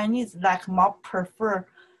Chinese like more prefer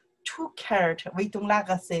two characters, we don't like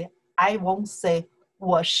to say, I won't say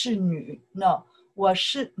我是女, no, 我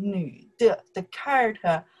是女的. The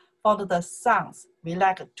character follow the sounds, we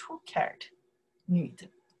like two characters, 女的.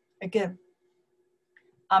 Again,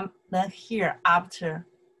 then here after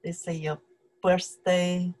they say your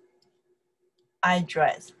birthday,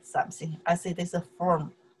 address, something, I say this is a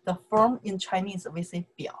form. The form in Chinese we say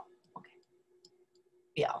表, okay,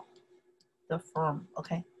 表. The form,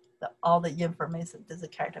 okay, all the information, this is a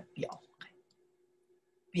character 表, okay,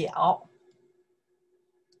 表,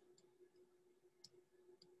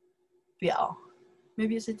 表.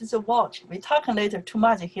 Maybe you say this is a watch. We talking later too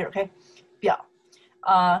much here, okay, 表.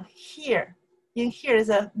 Here, in here is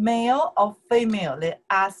a male or female. They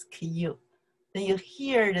ask you, then you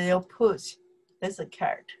hear they push. This is a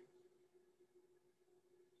character.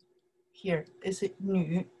 Here is a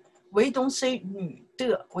女. We don't say 女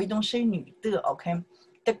的, we don't say 女的, okay?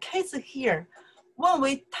 The case here, when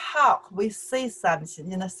we talk, we say something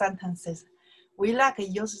in the sentences, we like to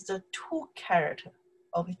use the two character,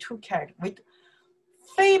 okay, two character. With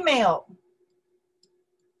female,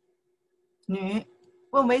 女,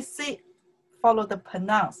 when we say follow the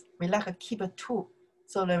pronounce, we like to keep a two.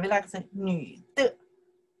 So we like to say 女的,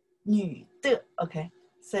 女的, okay?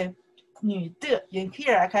 So 女的, in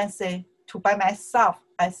here I can say, to by myself,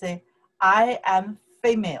 I say, I am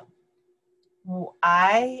female.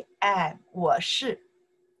 I am, 我是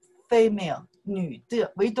female, 女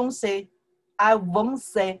的. We don't say, I won't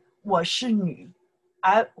say, 我是女.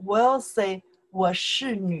 I will say, 我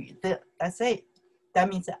是女的. That's it. That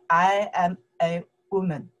means I am a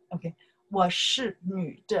woman. Okay. 我是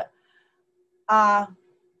女的.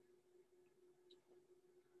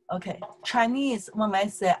 Okay. Chinese, when I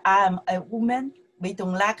say I am a woman, we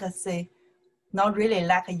don't like to say, not really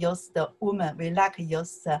like to use the woman, we like to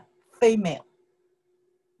use the female.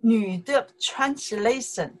 女的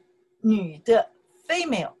translation, 女的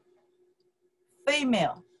female,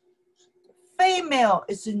 female, female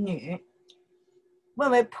is 女.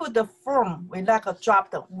 When we put the form, we like to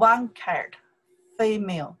drop the one character,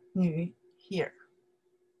 female, 女 here.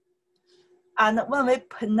 And when we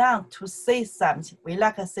pronounce to say something, we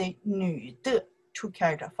like to say 女的 two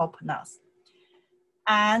character for pronounce.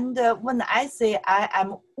 And when I say I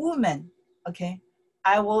am woman, okay,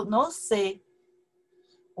 I will not say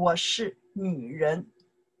我是女人.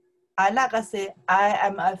 I like to say I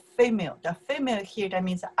am a female. The female here, that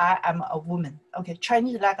means I am a woman. Okay,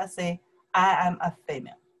 Chinese like to say I am a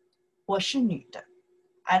female. 我是女的.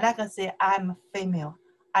 I like to say I am a female.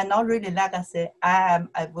 I not really like to say I am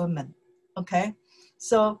a woman. Okay,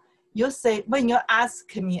 so you say, when you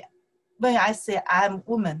ask me, when I say I am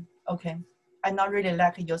woman, okay, I not really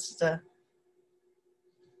like to use the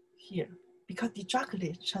here, because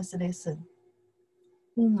directly translation,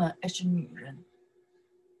 woman is 女人.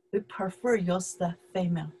 We prefer use the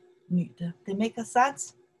female, 女的. They make a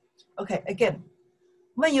sense? Okay, again,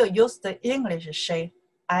 when you use the English, say,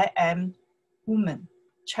 I am woman.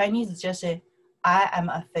 Chinese just say, I am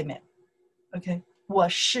a female. Okay, 我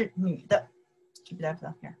是女的. Keep that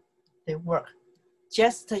down here. They work.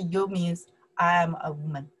 Just you means I am a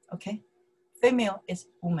woman. Okay, female is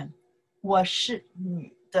woman. 我是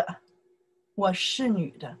女的. 我是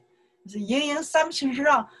女的. So yin yang something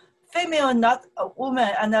wrong. Female not a woman,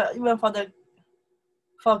 and even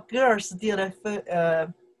for girls still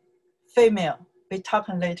female. We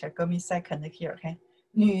talking later. Give me a second here. Okay,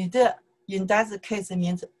 女的 in that case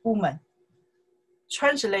means woman.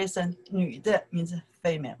 Translation 女的 means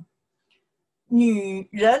female. 女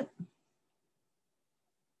人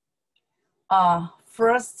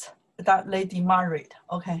first that lady married,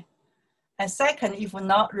 okay. And second, if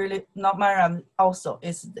not really not married, also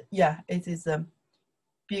is it is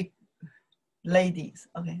big ladies,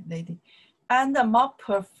 okay, lady. And more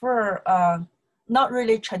prefer not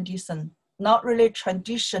really traditional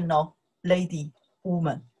lady,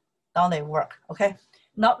 woman, down they work, okay?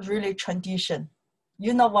 Not really tradition.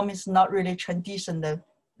 You know what means not really traditional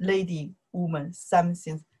lady, woman,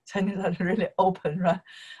 something really open, right?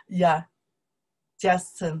 Yeah,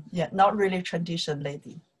 just, yeah, not really traditional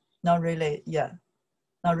lady. Not really, yeah,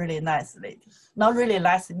 not really nice lady. Not really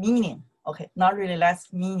less meaning, okay? Not really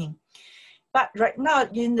less meaning. But right now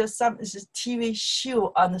in the some TV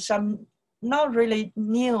show and some not really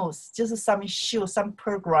news, just some show, some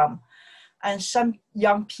program, and some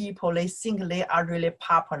young people they think they are really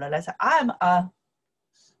popular. They say I'm a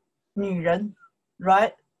女人,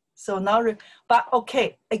 right? So now, but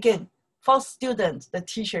okay, again, for students, the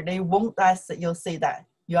teacher they won't ask you say that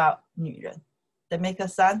you are 女人. They make a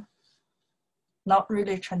sense. Not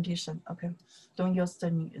really tradition, okay? Don't use the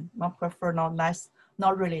女人. Not prefer, not nice.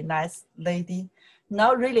 Not really nice lady,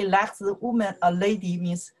 not really like the woman, a lady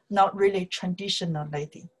means not really traditional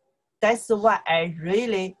lady. That's why I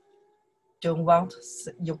really don't want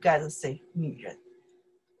you guys to say 女人.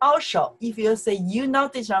 Also, if you say you know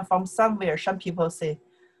this one from somewhere, some people say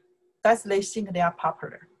that's they think they are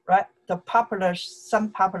popular, right? The popular,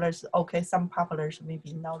 some populars okay, some populars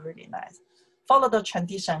maybe not really nice. Follow the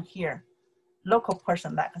tradition here. Local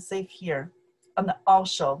person like say here, and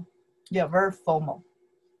also yeah, very formal.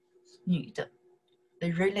 女的,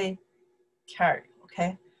 they really care,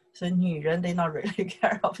 okay? So 女人 they not really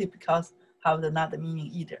care of it because have another meaning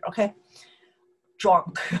either, okay?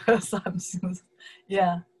 Drunk, something,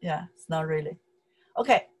 yeah, it's not really.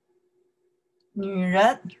 Okay, 女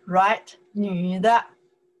人, right? 女的.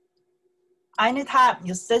 Anytime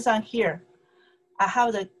you say something here, I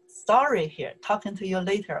have the story here, talking to you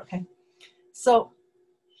later, okay? So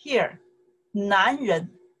here, 男人,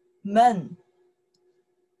 men,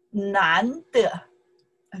 男的,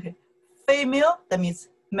 okay, female, that means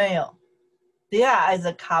male. They are as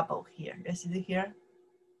a couple here. You see it here?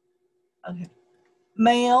 Okay,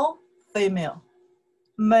 male, female,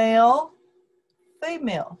 male,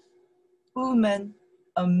 female, woman,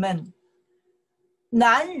 a man.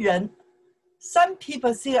 男人, some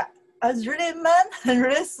people see as really man,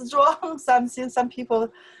 really strong, something. Some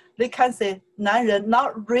people, they can say 男人,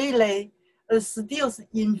 not really, still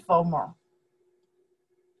informal.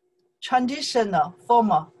 Traditional,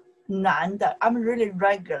 formal, 男的, I'm really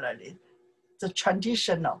regularly, the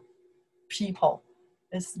traditional people,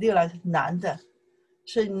 it's still like 男的.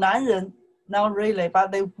 So 男人, not really, but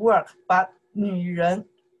they work, but 女人,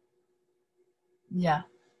 yeah,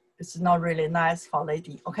 it's not really nice for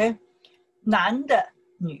lady, okay? 男的,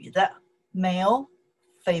 女的, male,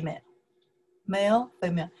 female, male,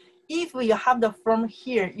 female. If you have the form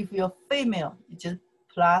here, if you're female, you just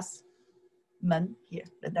plus 门 here.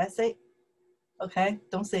 Did I say? Okay,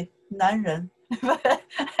 don't say 男人.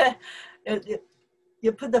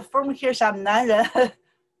 you put the form here, some 男人.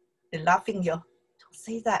 They're laughing you. Don't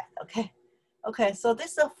say that, okay? Okay, so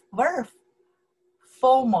this is a very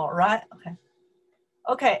formal, right? Okay.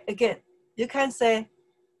 Okay, again, you can say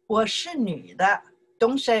我是女的.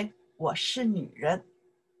 Don't say 我是女人.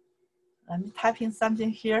 Let me typing something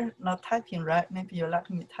here. Not typing, right? Maybe you like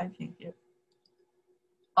me typing here.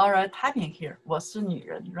 All right, typing here. 我是女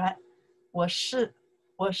人, right? 我是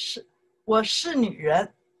女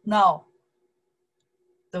人. No,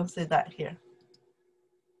 don't say that here.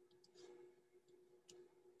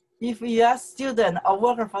 If you are a student or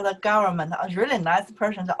worker for the government, a really nice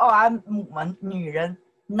person, oh, I'm 女人.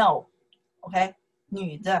 No, okay?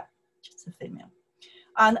 女的 just a female.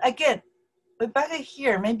 And again, back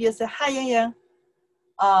here, maybe you say, hi, Yingying.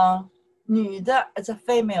 女的 is a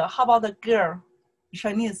female. How about the girl?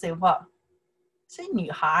 Chinese say what? Say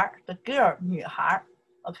女孩, the girl, 女孩,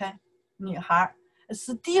 okay? 女孩.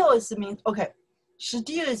 Still is means, okay,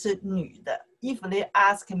 still is 女的. If they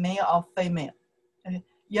ask male or female, okay?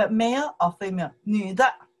 You're male or female? 女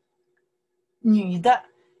的. 女的.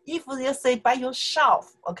 If you say by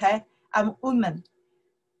yourself, okay? I'm woman.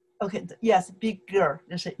 Okay, yes, big girl,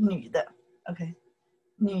 you say 女的. Okay,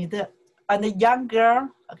 女的. And the young girl,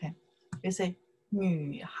 okay, you say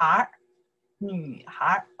女孩. 女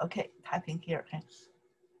孩, okay, typing here, okay.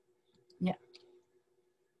 Yeah.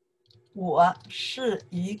 我是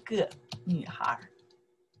一个女孩.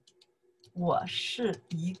 我是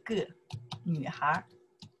一个女孩.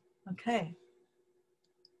 Okay.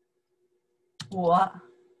 我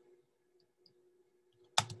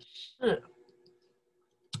是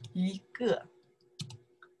一个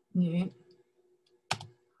女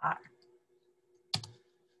孩.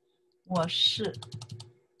 我是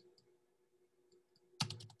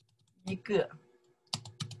一个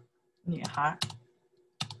女孩。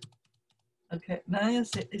Okay, then you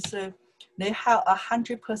see it's they have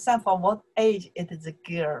 100% for what age it is a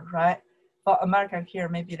girl, right? For America here,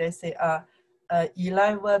 maybe they say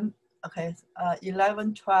 11, okay,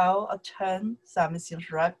 11, 12, or 10, something,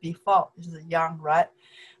 right? Before is young, right?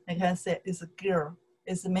 They can say it's a girl.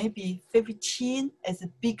 It's maybe 15, it's a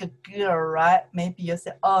big girl, right? Maybe you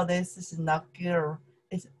say, oh, this is not girl,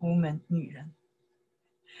 it's woman, 女人.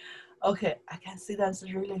 Okay, I can see that's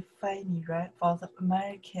really funny, right? For the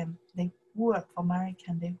American, they work, for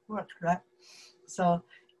American, they work, right? So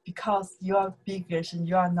because you are bigger, so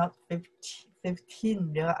you are not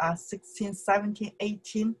 15, you are 16, 17,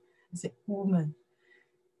 18, it's a woman.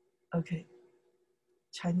 Okay,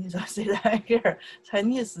 Chinese I say that here.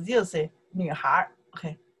 Chinese still say 女孩,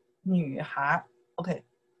 okay, 女孩, okay.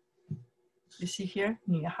 You see here,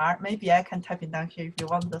 女孩. Maybe I can type it down here if you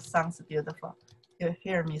want the sounds beautiful. You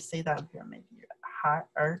hear me say down here, maybe 孩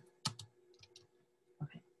儿.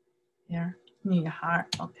 Okay, here, 女孩,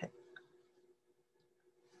 okay.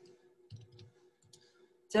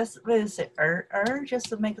 Just when you say just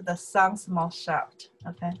to make the sounds more sharp,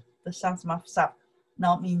 okay? The sounds more sharp,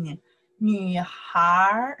 no meaning. 女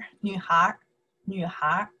孩, 女孩, 女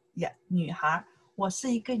孩, yeah, 女孩. 我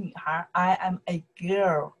是一个女孩, I am a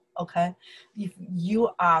girl, okay? If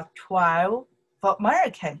you are 12, for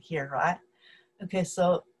American here, right? Okay,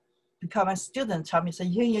 so because my student tell me, so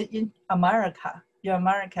you're in America, you're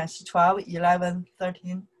American, 12, 11,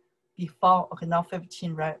 13, before, okay, now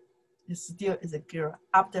 15, right? It still is a girl.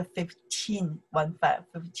 After 15,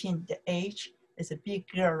 15, the age is a big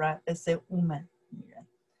girl, right? It's a woman.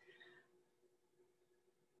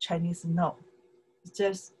 Chinese, no. It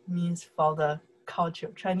just means for the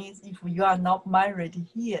culture. Chinese, if you are not married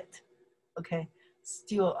yet, okay,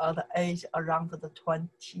 still at the age around the 20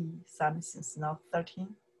 something, now 13,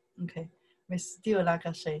 okay, we still like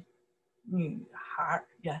I say, 女孩,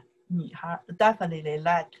 yeah, 女孩. Definitely they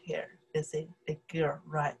like here, they say the girl,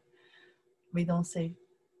 right? We don't say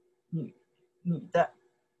女的,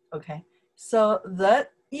 okay? So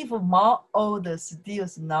that if more older still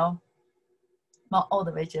now, more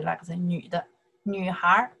older we just like say 女的, 女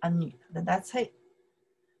孩 and 女的, that's it.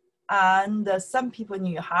 And some people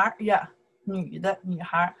女孩, yeah, 女的, 女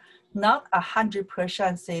孩, not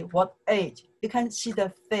 100% say what age. You can see the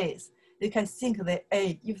face. You can think the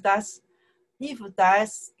age. If that's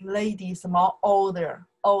lady is more older,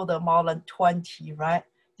 more than 20, right?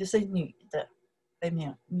 You say 女的. They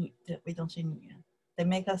mean 女的, we don't say 女人. They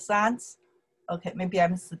make a sense? Okay, maybe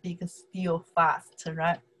I'm speaking still fast,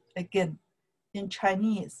 right? Again, in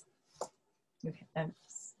Chinese, okay, and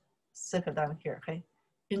circle down here, okay?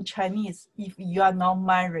 In Chinese, if you are not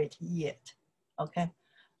married yet, okay,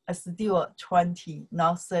 still 20,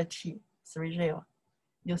 now 30, 30,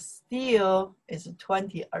 you still is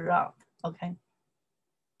 20 around, okay?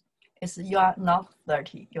 It's you are not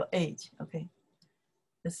 30, your age, okay?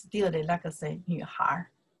 It's still they like to say 女孩,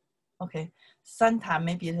 okay? Sometimes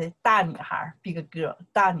maybe say 大女孩, big girl,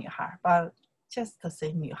 大女孩, but just to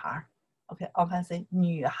say 女孩, okay? Or can say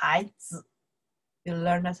女孩子. You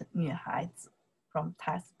learn as 女孩子 from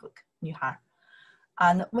textbook, 女孩.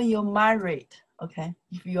 And when you're married, okay,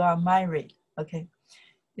 if you are married, okay,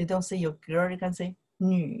 you don't say your girl, you can say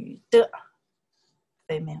女的,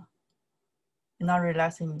 female. You're not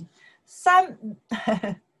realizing me. Some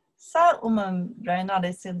women right now,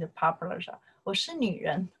 they sing the popular song, 我是女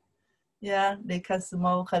人. Yeah, they can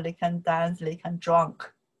smoke, they can dance, they can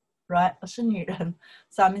drink, right? 我是女人.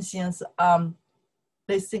 Some things,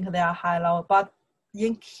 they think they are high level, but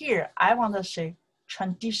in here, I want to say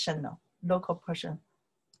traditional, local person,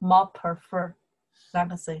 more prefer,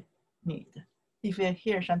 like I say, 女的. If you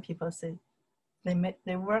hear some people say,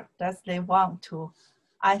 they work, that's they want to,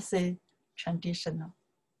 I say traditional,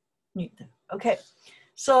 女的. Okay,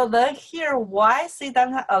 so the here, why say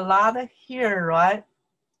that a lot here, right?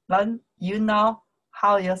 Then you know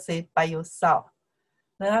how you say by yourself.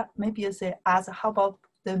 Then maybe you say, as how about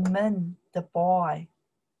the man, the boy?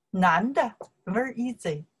 男的, very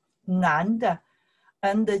easy, 男的.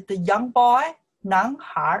 And the young boy, 男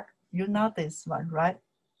孩, you know this one, right?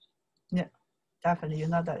 Yeah, definitely you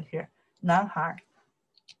know that here. 男孩,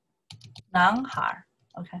 男孩,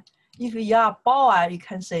 okay. If you are a boy, you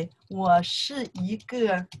can say, 我是一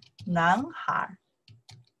个男孩.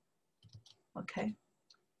 Okay,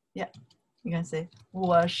 yeah, you can say,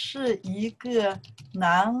 我是一个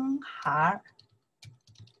男孩.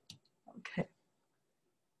 Okay,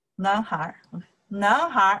 男孩, okay. 男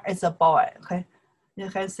孩 is a boy, okay. You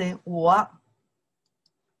can say 我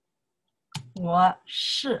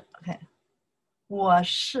是 okay. 我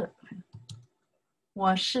是 okay.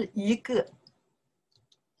 我是一个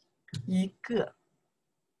一个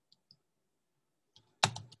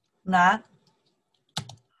男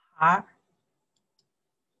孩。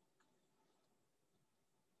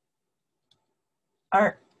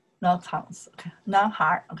No tongues. OK， 男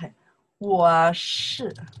孩。OK， 我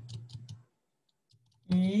是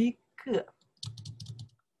一个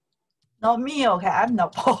No me. OK， I'm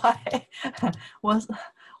not boy 我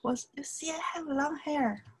You see, I have long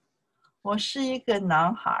hair. 我是一个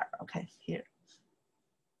男孩。OK, here.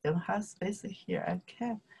 Don't have space here. I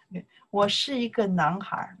can. OK， 我是一个男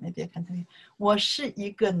孩。Maybe I can tell you. 我是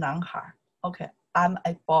一个男孩。OK, I'm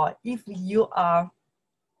a boy. If you are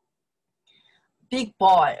big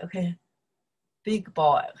boy, okay, big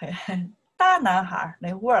boy, okay, 大男孩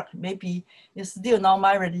they work, maybe you're still not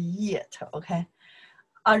married yet, okay,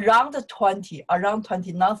 around 20,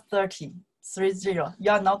 not 30, 30,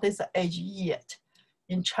 you're not this age yet.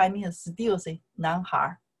 In Chinese, still say 男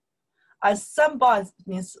孩. And some boys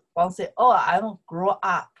means one say, oh, I don't grow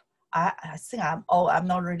up. I think I'm old, I'm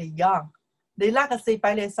not really young. They like to say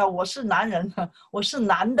白脸少我是男人我是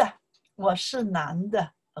男的我是男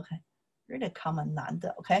的 okay.Really common 男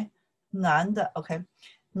的 OK 男的 OK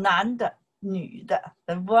男的女的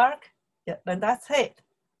the work yeah, then that's it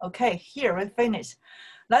okay here we finish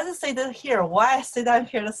let's say that here why I say that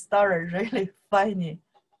here the story really funny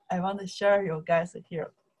I want to share you guys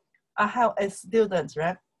here I have a student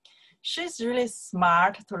right she's really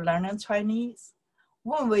smart to learn Chinese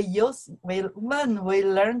when we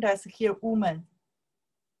learn that here woman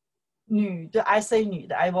女的 I say 女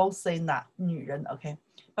的 I won't say 女人 OK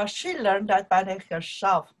But she learned that by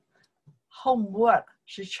herself. Homework,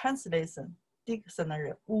 she translates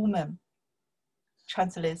dictionary, woman.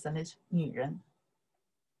 Translation is 女人.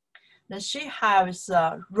 Then she has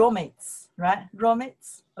roommates, right?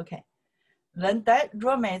 Roommates, okay. Then that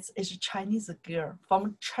roommate is a Chinese girl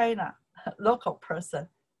from China, local person.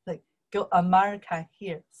 Like go America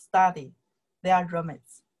here, study. They are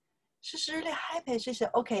roommates. She's really happy. She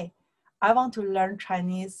said, okay, I want to learn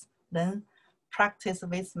Chinese. Then practice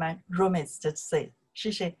with my roommates to say.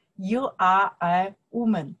 She said, you are a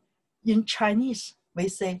woman. In Chinese, we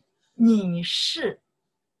say, 你是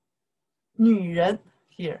女人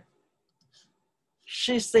here.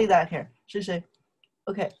 She say that here. She said,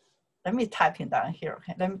 okay, let me typing down here.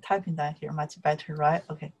 Okay, let me typing down here. Much better, right?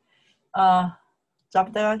 Okay.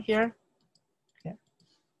 Drop down here. Okay.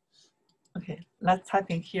 Okay, let's type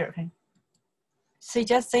in here. Okay. She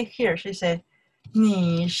just say here. She said,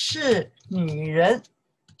 你是女人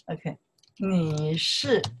OK 你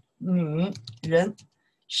是女人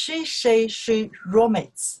She say she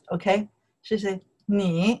roommates OK She say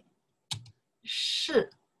你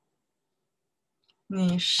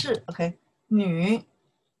是 OK 女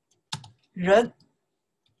人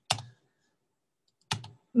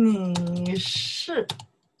你是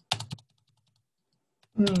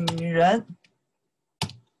女人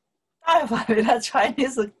that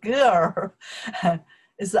Chinese girl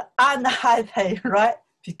is unhappy, right?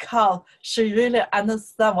 Because she really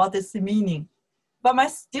understands what is meaning. But my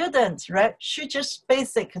student, right? She just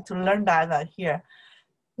basic to learn that here.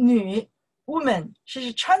 女 woman,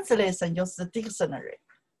 she translation use the dictionary.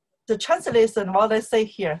 The translation, what they say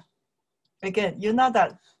here. Again, you know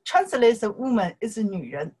that translation woman is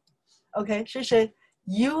女人. Okay, she said,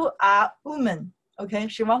 you are woman. Okay,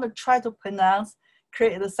 she want to try to pronounce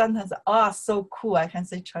create the sentence, oh, so cool, I can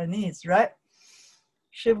say Chinese, right?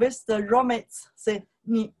 She with the roommates say,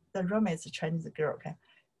 你 the roommate is Chinese girl, okay?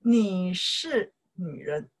 你是女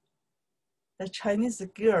人 The Chinese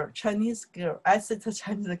girl, I say the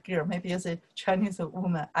Chinese girl, maybe you say Chinese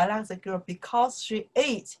woman. I like the girl because she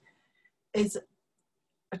age is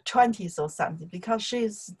 20s or something, because she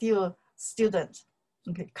is still student,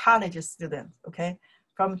 okay, college student, okay?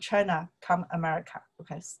 From China, come America,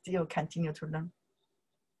 okay, still continue to learn.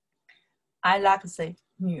 I like to say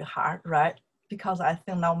女孩 right? Because I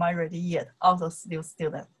think not married yet, also still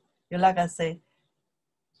student. You like I say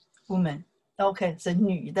woman. Okay, so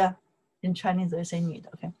女的 in Chinese we say 女的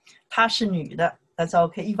okay? 她是女的 that's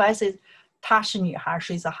okay. If I say 她是女孩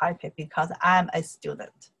she's a happy because I'm a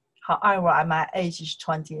student. However, my age is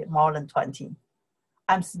 20, more than 20.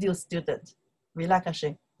 I'm still student. We like to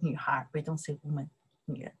say 女孩 we don't say woman,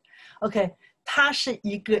 女人 Okay, 她是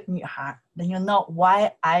一个女孩 then you know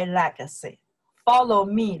why I like to say. Follow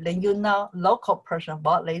me, then you know local person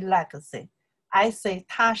what they like to say. I say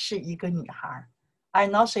她是一个女孩 I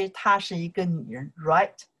not say 她是一个女人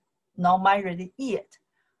right? Not married yet.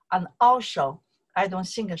 And also, I don't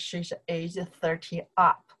think she's age 30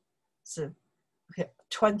 up. So, okay,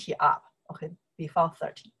 20 up. Okay, before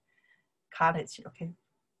 30. College, okay.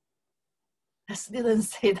 The student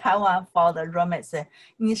say that one for the roommate say,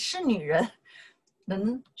 你是女人.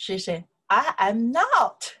 Then she say, I am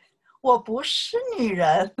not. 我不是女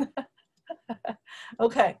人.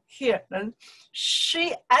 Okay, here. Then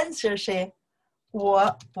she answer say,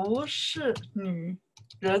 我不是女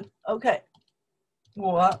人. Okay.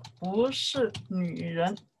 我不是女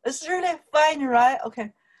人. It's really fine, right?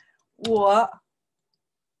 Okay. 我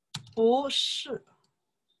不是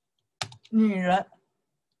女人.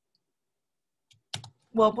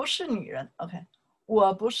 我不是女人. Okay.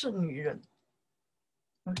 我不是女人.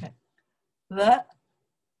 Okay. Then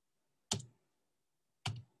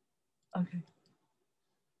okay.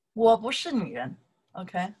 我不是女人.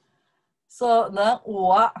 Okay. So then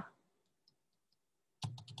我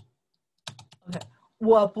okay.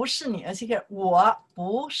 我不是女人. See here. 我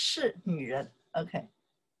不是女人. Okay.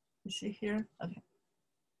 You see here? Okay.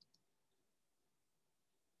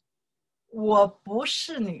 我不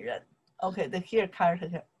是女人. Okay. The here character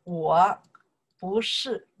here. 我不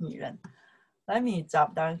是女人. Let me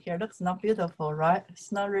drop down here. Looks not beautiful, right?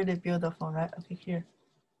 It's not really beautiful, right? Okay, here.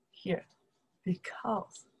 Here.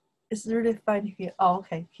 Because it's really fine here. Oh,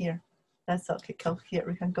 okay, here. That's okay. Go here.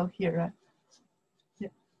 We can go here, right?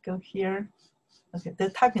 Yeah. Go here. Okay,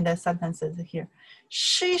 they're typing that sentences here.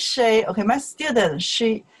 She say, okay, my student,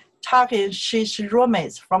 she's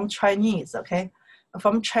roommates from Chinese, okay?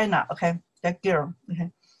 From China, okay? That girl,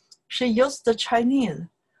 okay? She used the Chinese,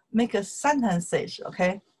 make a sentences,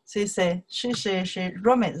 okay? She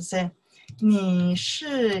roommates say, 你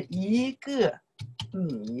是一个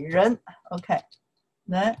女人, okay?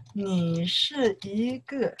 Then 你是一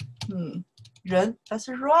个女人. That's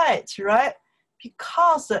right, right?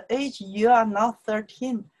 Because the age you are not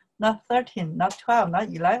 13, not 13, not 12, not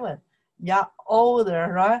 11. You're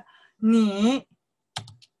older, right? 你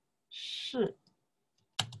是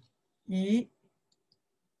一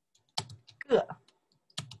个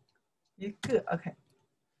okay.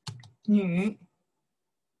 女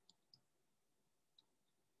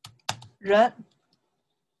人.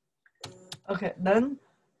 Okay, then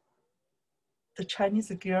the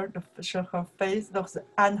Chinese girl, her face looks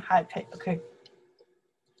unhappy. Okay.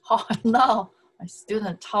 Oh no, my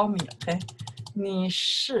student told me. Okay. 你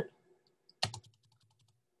是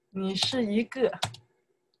一个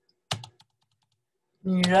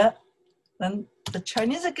女人. Then the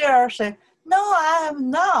Chinese girl say, no, I am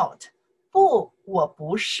not. 不，我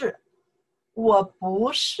不是。我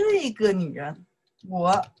不是一个女人.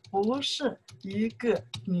 我不是一个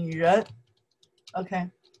女人.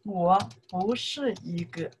 Okay. 我不是一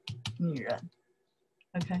个女人.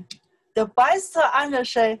 Okay. The bystander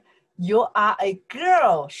say, you are a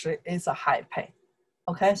girl. She is happy.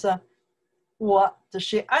 Okay. So,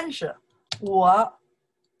 she answer, 我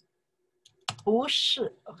不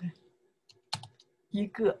是 okay. 一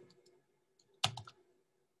个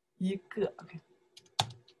okay.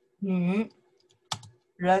 女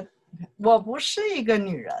人. Okay. 我不是一个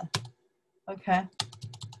女人. Okay.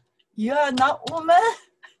 You are not woman.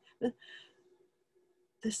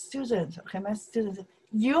 The student, okay, my student,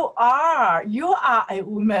 you are a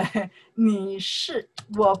woman. 你是,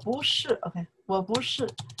 我不是, okay, 我不是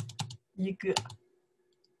一个.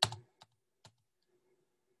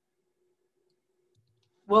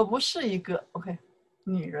 我不是一个 okay,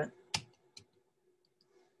 女人.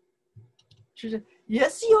 就是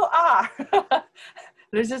yes, you are.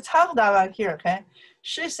 There's a talk that one here, okay?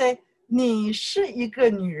 She say, 你是一个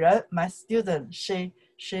女人. My student, she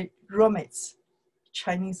roommates.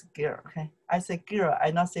 Chinese girl, okay? I say girl,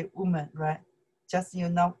 I not say woman, right? Just you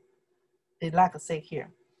know, they like to say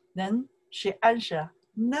here. Then she answer,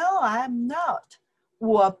 no, I'm not.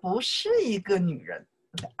 我不是一个女人.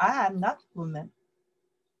 Okay, I am not woman.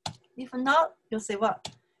 If not, you say what?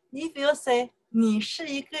 If you say, 你是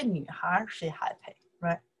一个女孩, she happy,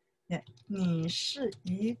 right? Yeah, 你是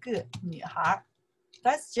一个女孩.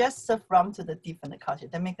 That's just from to the different culture.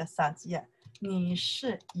 That make a sense, yeah. 你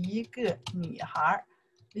是一个女孩.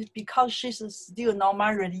 Because she's still not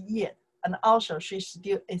married yet, and also she's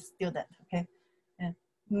still a student, okay? And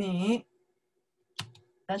你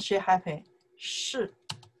then she happy 是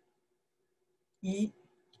一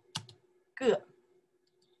个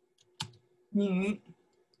女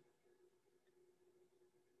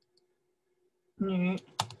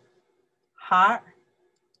孩.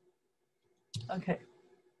 Okay,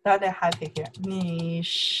 that is happy here. 你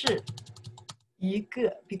是一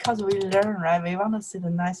个, because we learn, right? We want to see the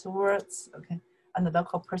nice words, okay? And the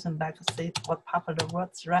local person like to say what popular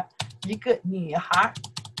words, right? 一个女孩.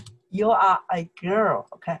 You are a girl,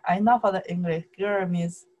 okay? I know for the English, girl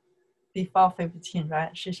means before 15,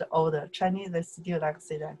 right? She's older. Chinese, they still like to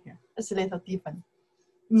say that here. It's a little different.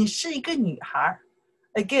 你是一个女孩。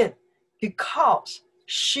Again, because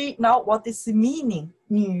she know what is meaning.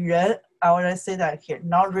 女人 I already say that here.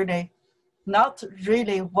 Not really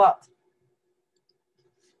what?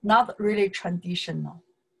 Not really traditional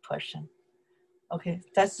person. Okay,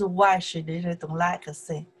 that's why she really don't like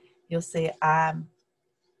say. You say I'm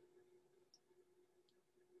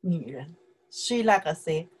女人. She like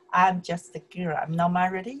say I'm just a girl. I'm not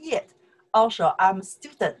married yet. Also, I'm a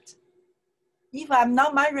student. If I'm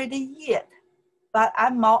not married yet, but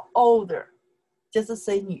I'm more older, just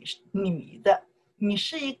say 女的. 你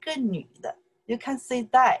是一个女的. You can say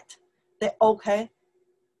that. They okay.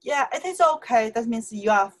 Yeah, it is okay. That means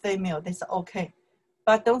you are female. That's okay.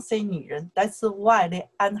 But don't say 女人. That's why they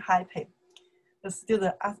unhappy. The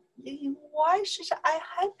student ask, why should I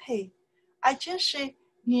happy? I just say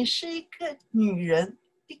你是一个女人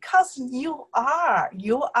because you are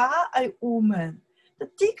a woman. The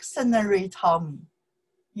dictionary told me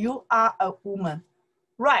you are a woman.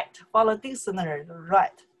 Right, follow dictionary,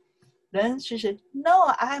 right. Then she said,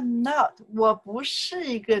 no, I'm not. 我不是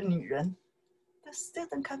一个女人. The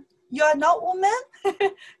student comes, you are not a woman?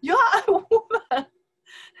 You are a woman.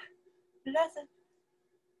 And I said,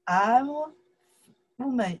 I'm a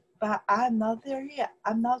woman, but I'm not there yet.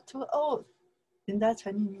 I'm not too old. In that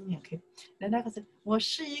Chinese meaning, okay. Then I said, 我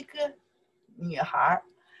是一个女孩.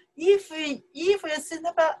 If you say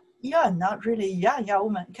about you are not really young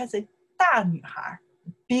woman, you can say 大女孩,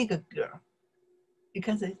 big girl. You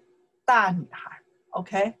can say 大女孩,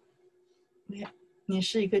 okay? 你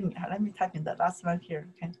是一个女孩. Let me type in the last one here,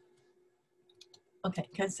 okay? Okay,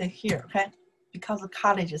 you can say here, okay? Because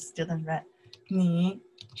college student, right? 你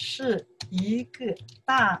是一个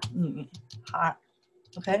大女孩,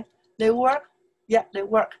 okay? They work? Yeah, they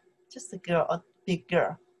work. Just a girl or big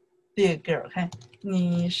girl. Big girl, okay?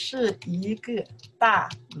 你是一个大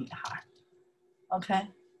女孩 ，OK？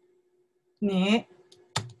 你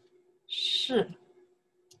是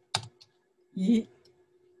一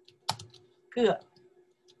个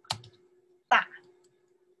大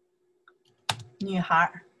女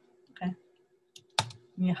孩 ，OK？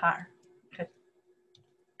 女孩 ，OK？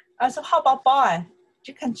 So how about boy?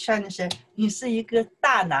 You can change it. 你是一个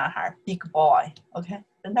大男孩 ，big boy, OK?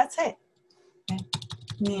 Then that's it. Okay?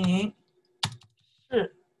 你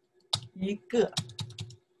是一个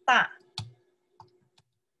大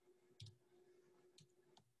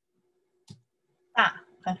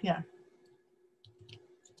看 here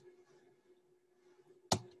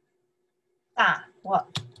大 what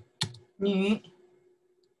女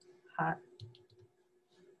孩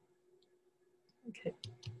OK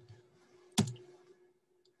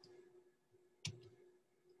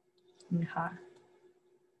女孩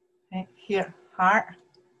OK here 孩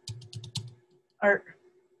儿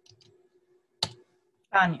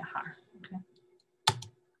大女孩 OK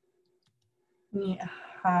女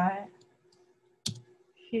孩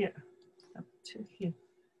here up to here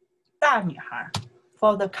大女孩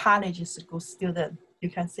for the college school student you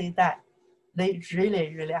can say that they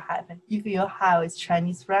really happy if you have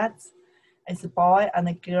Chinese friends it's a boy and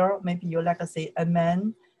a girl maybe you like to say a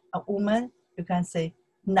man a woman you can say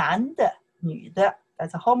男的女的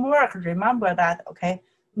that's a homework remember that okay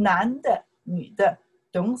男的女的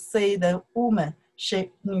don't say the woman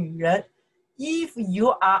say 女人 if you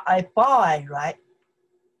are a boy right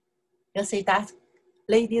you say that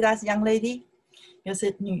lady that's young lady you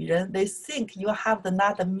say 女人 they think you have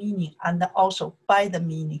another meaning and also by the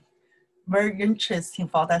meaning very interesting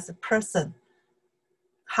for that person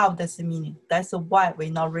have this meaning that's why we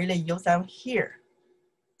not really use them here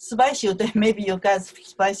special day maybe you guys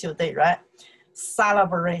special day right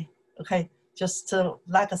celebrate okay just to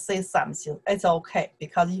like say something it's okay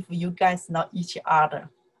because if you guys know each other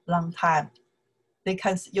long time you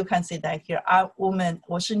can say that here I'm woman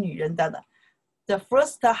我是女人的 The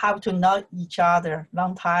first have to know each other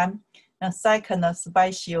long time and second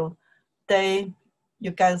special day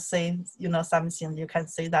you can say something you can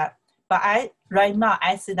say that but right now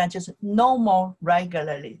I say that just no more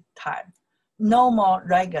regularly time no more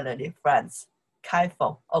regularly friends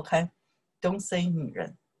Kāifàng okay don't say 女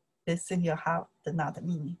人 they think you have another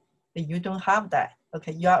meaning but you don't have that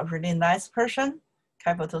okay you are a really nice person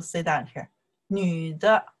Kāifàng to say that here 女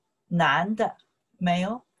的男的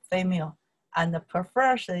male female and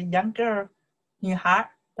prefers a young girl 女孩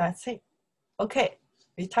that's it okay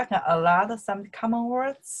we talking a lot of some common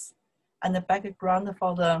words and the background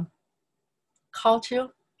for the culture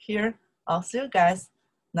here I'll see you guys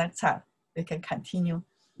next time we can continue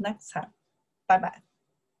next time bye bye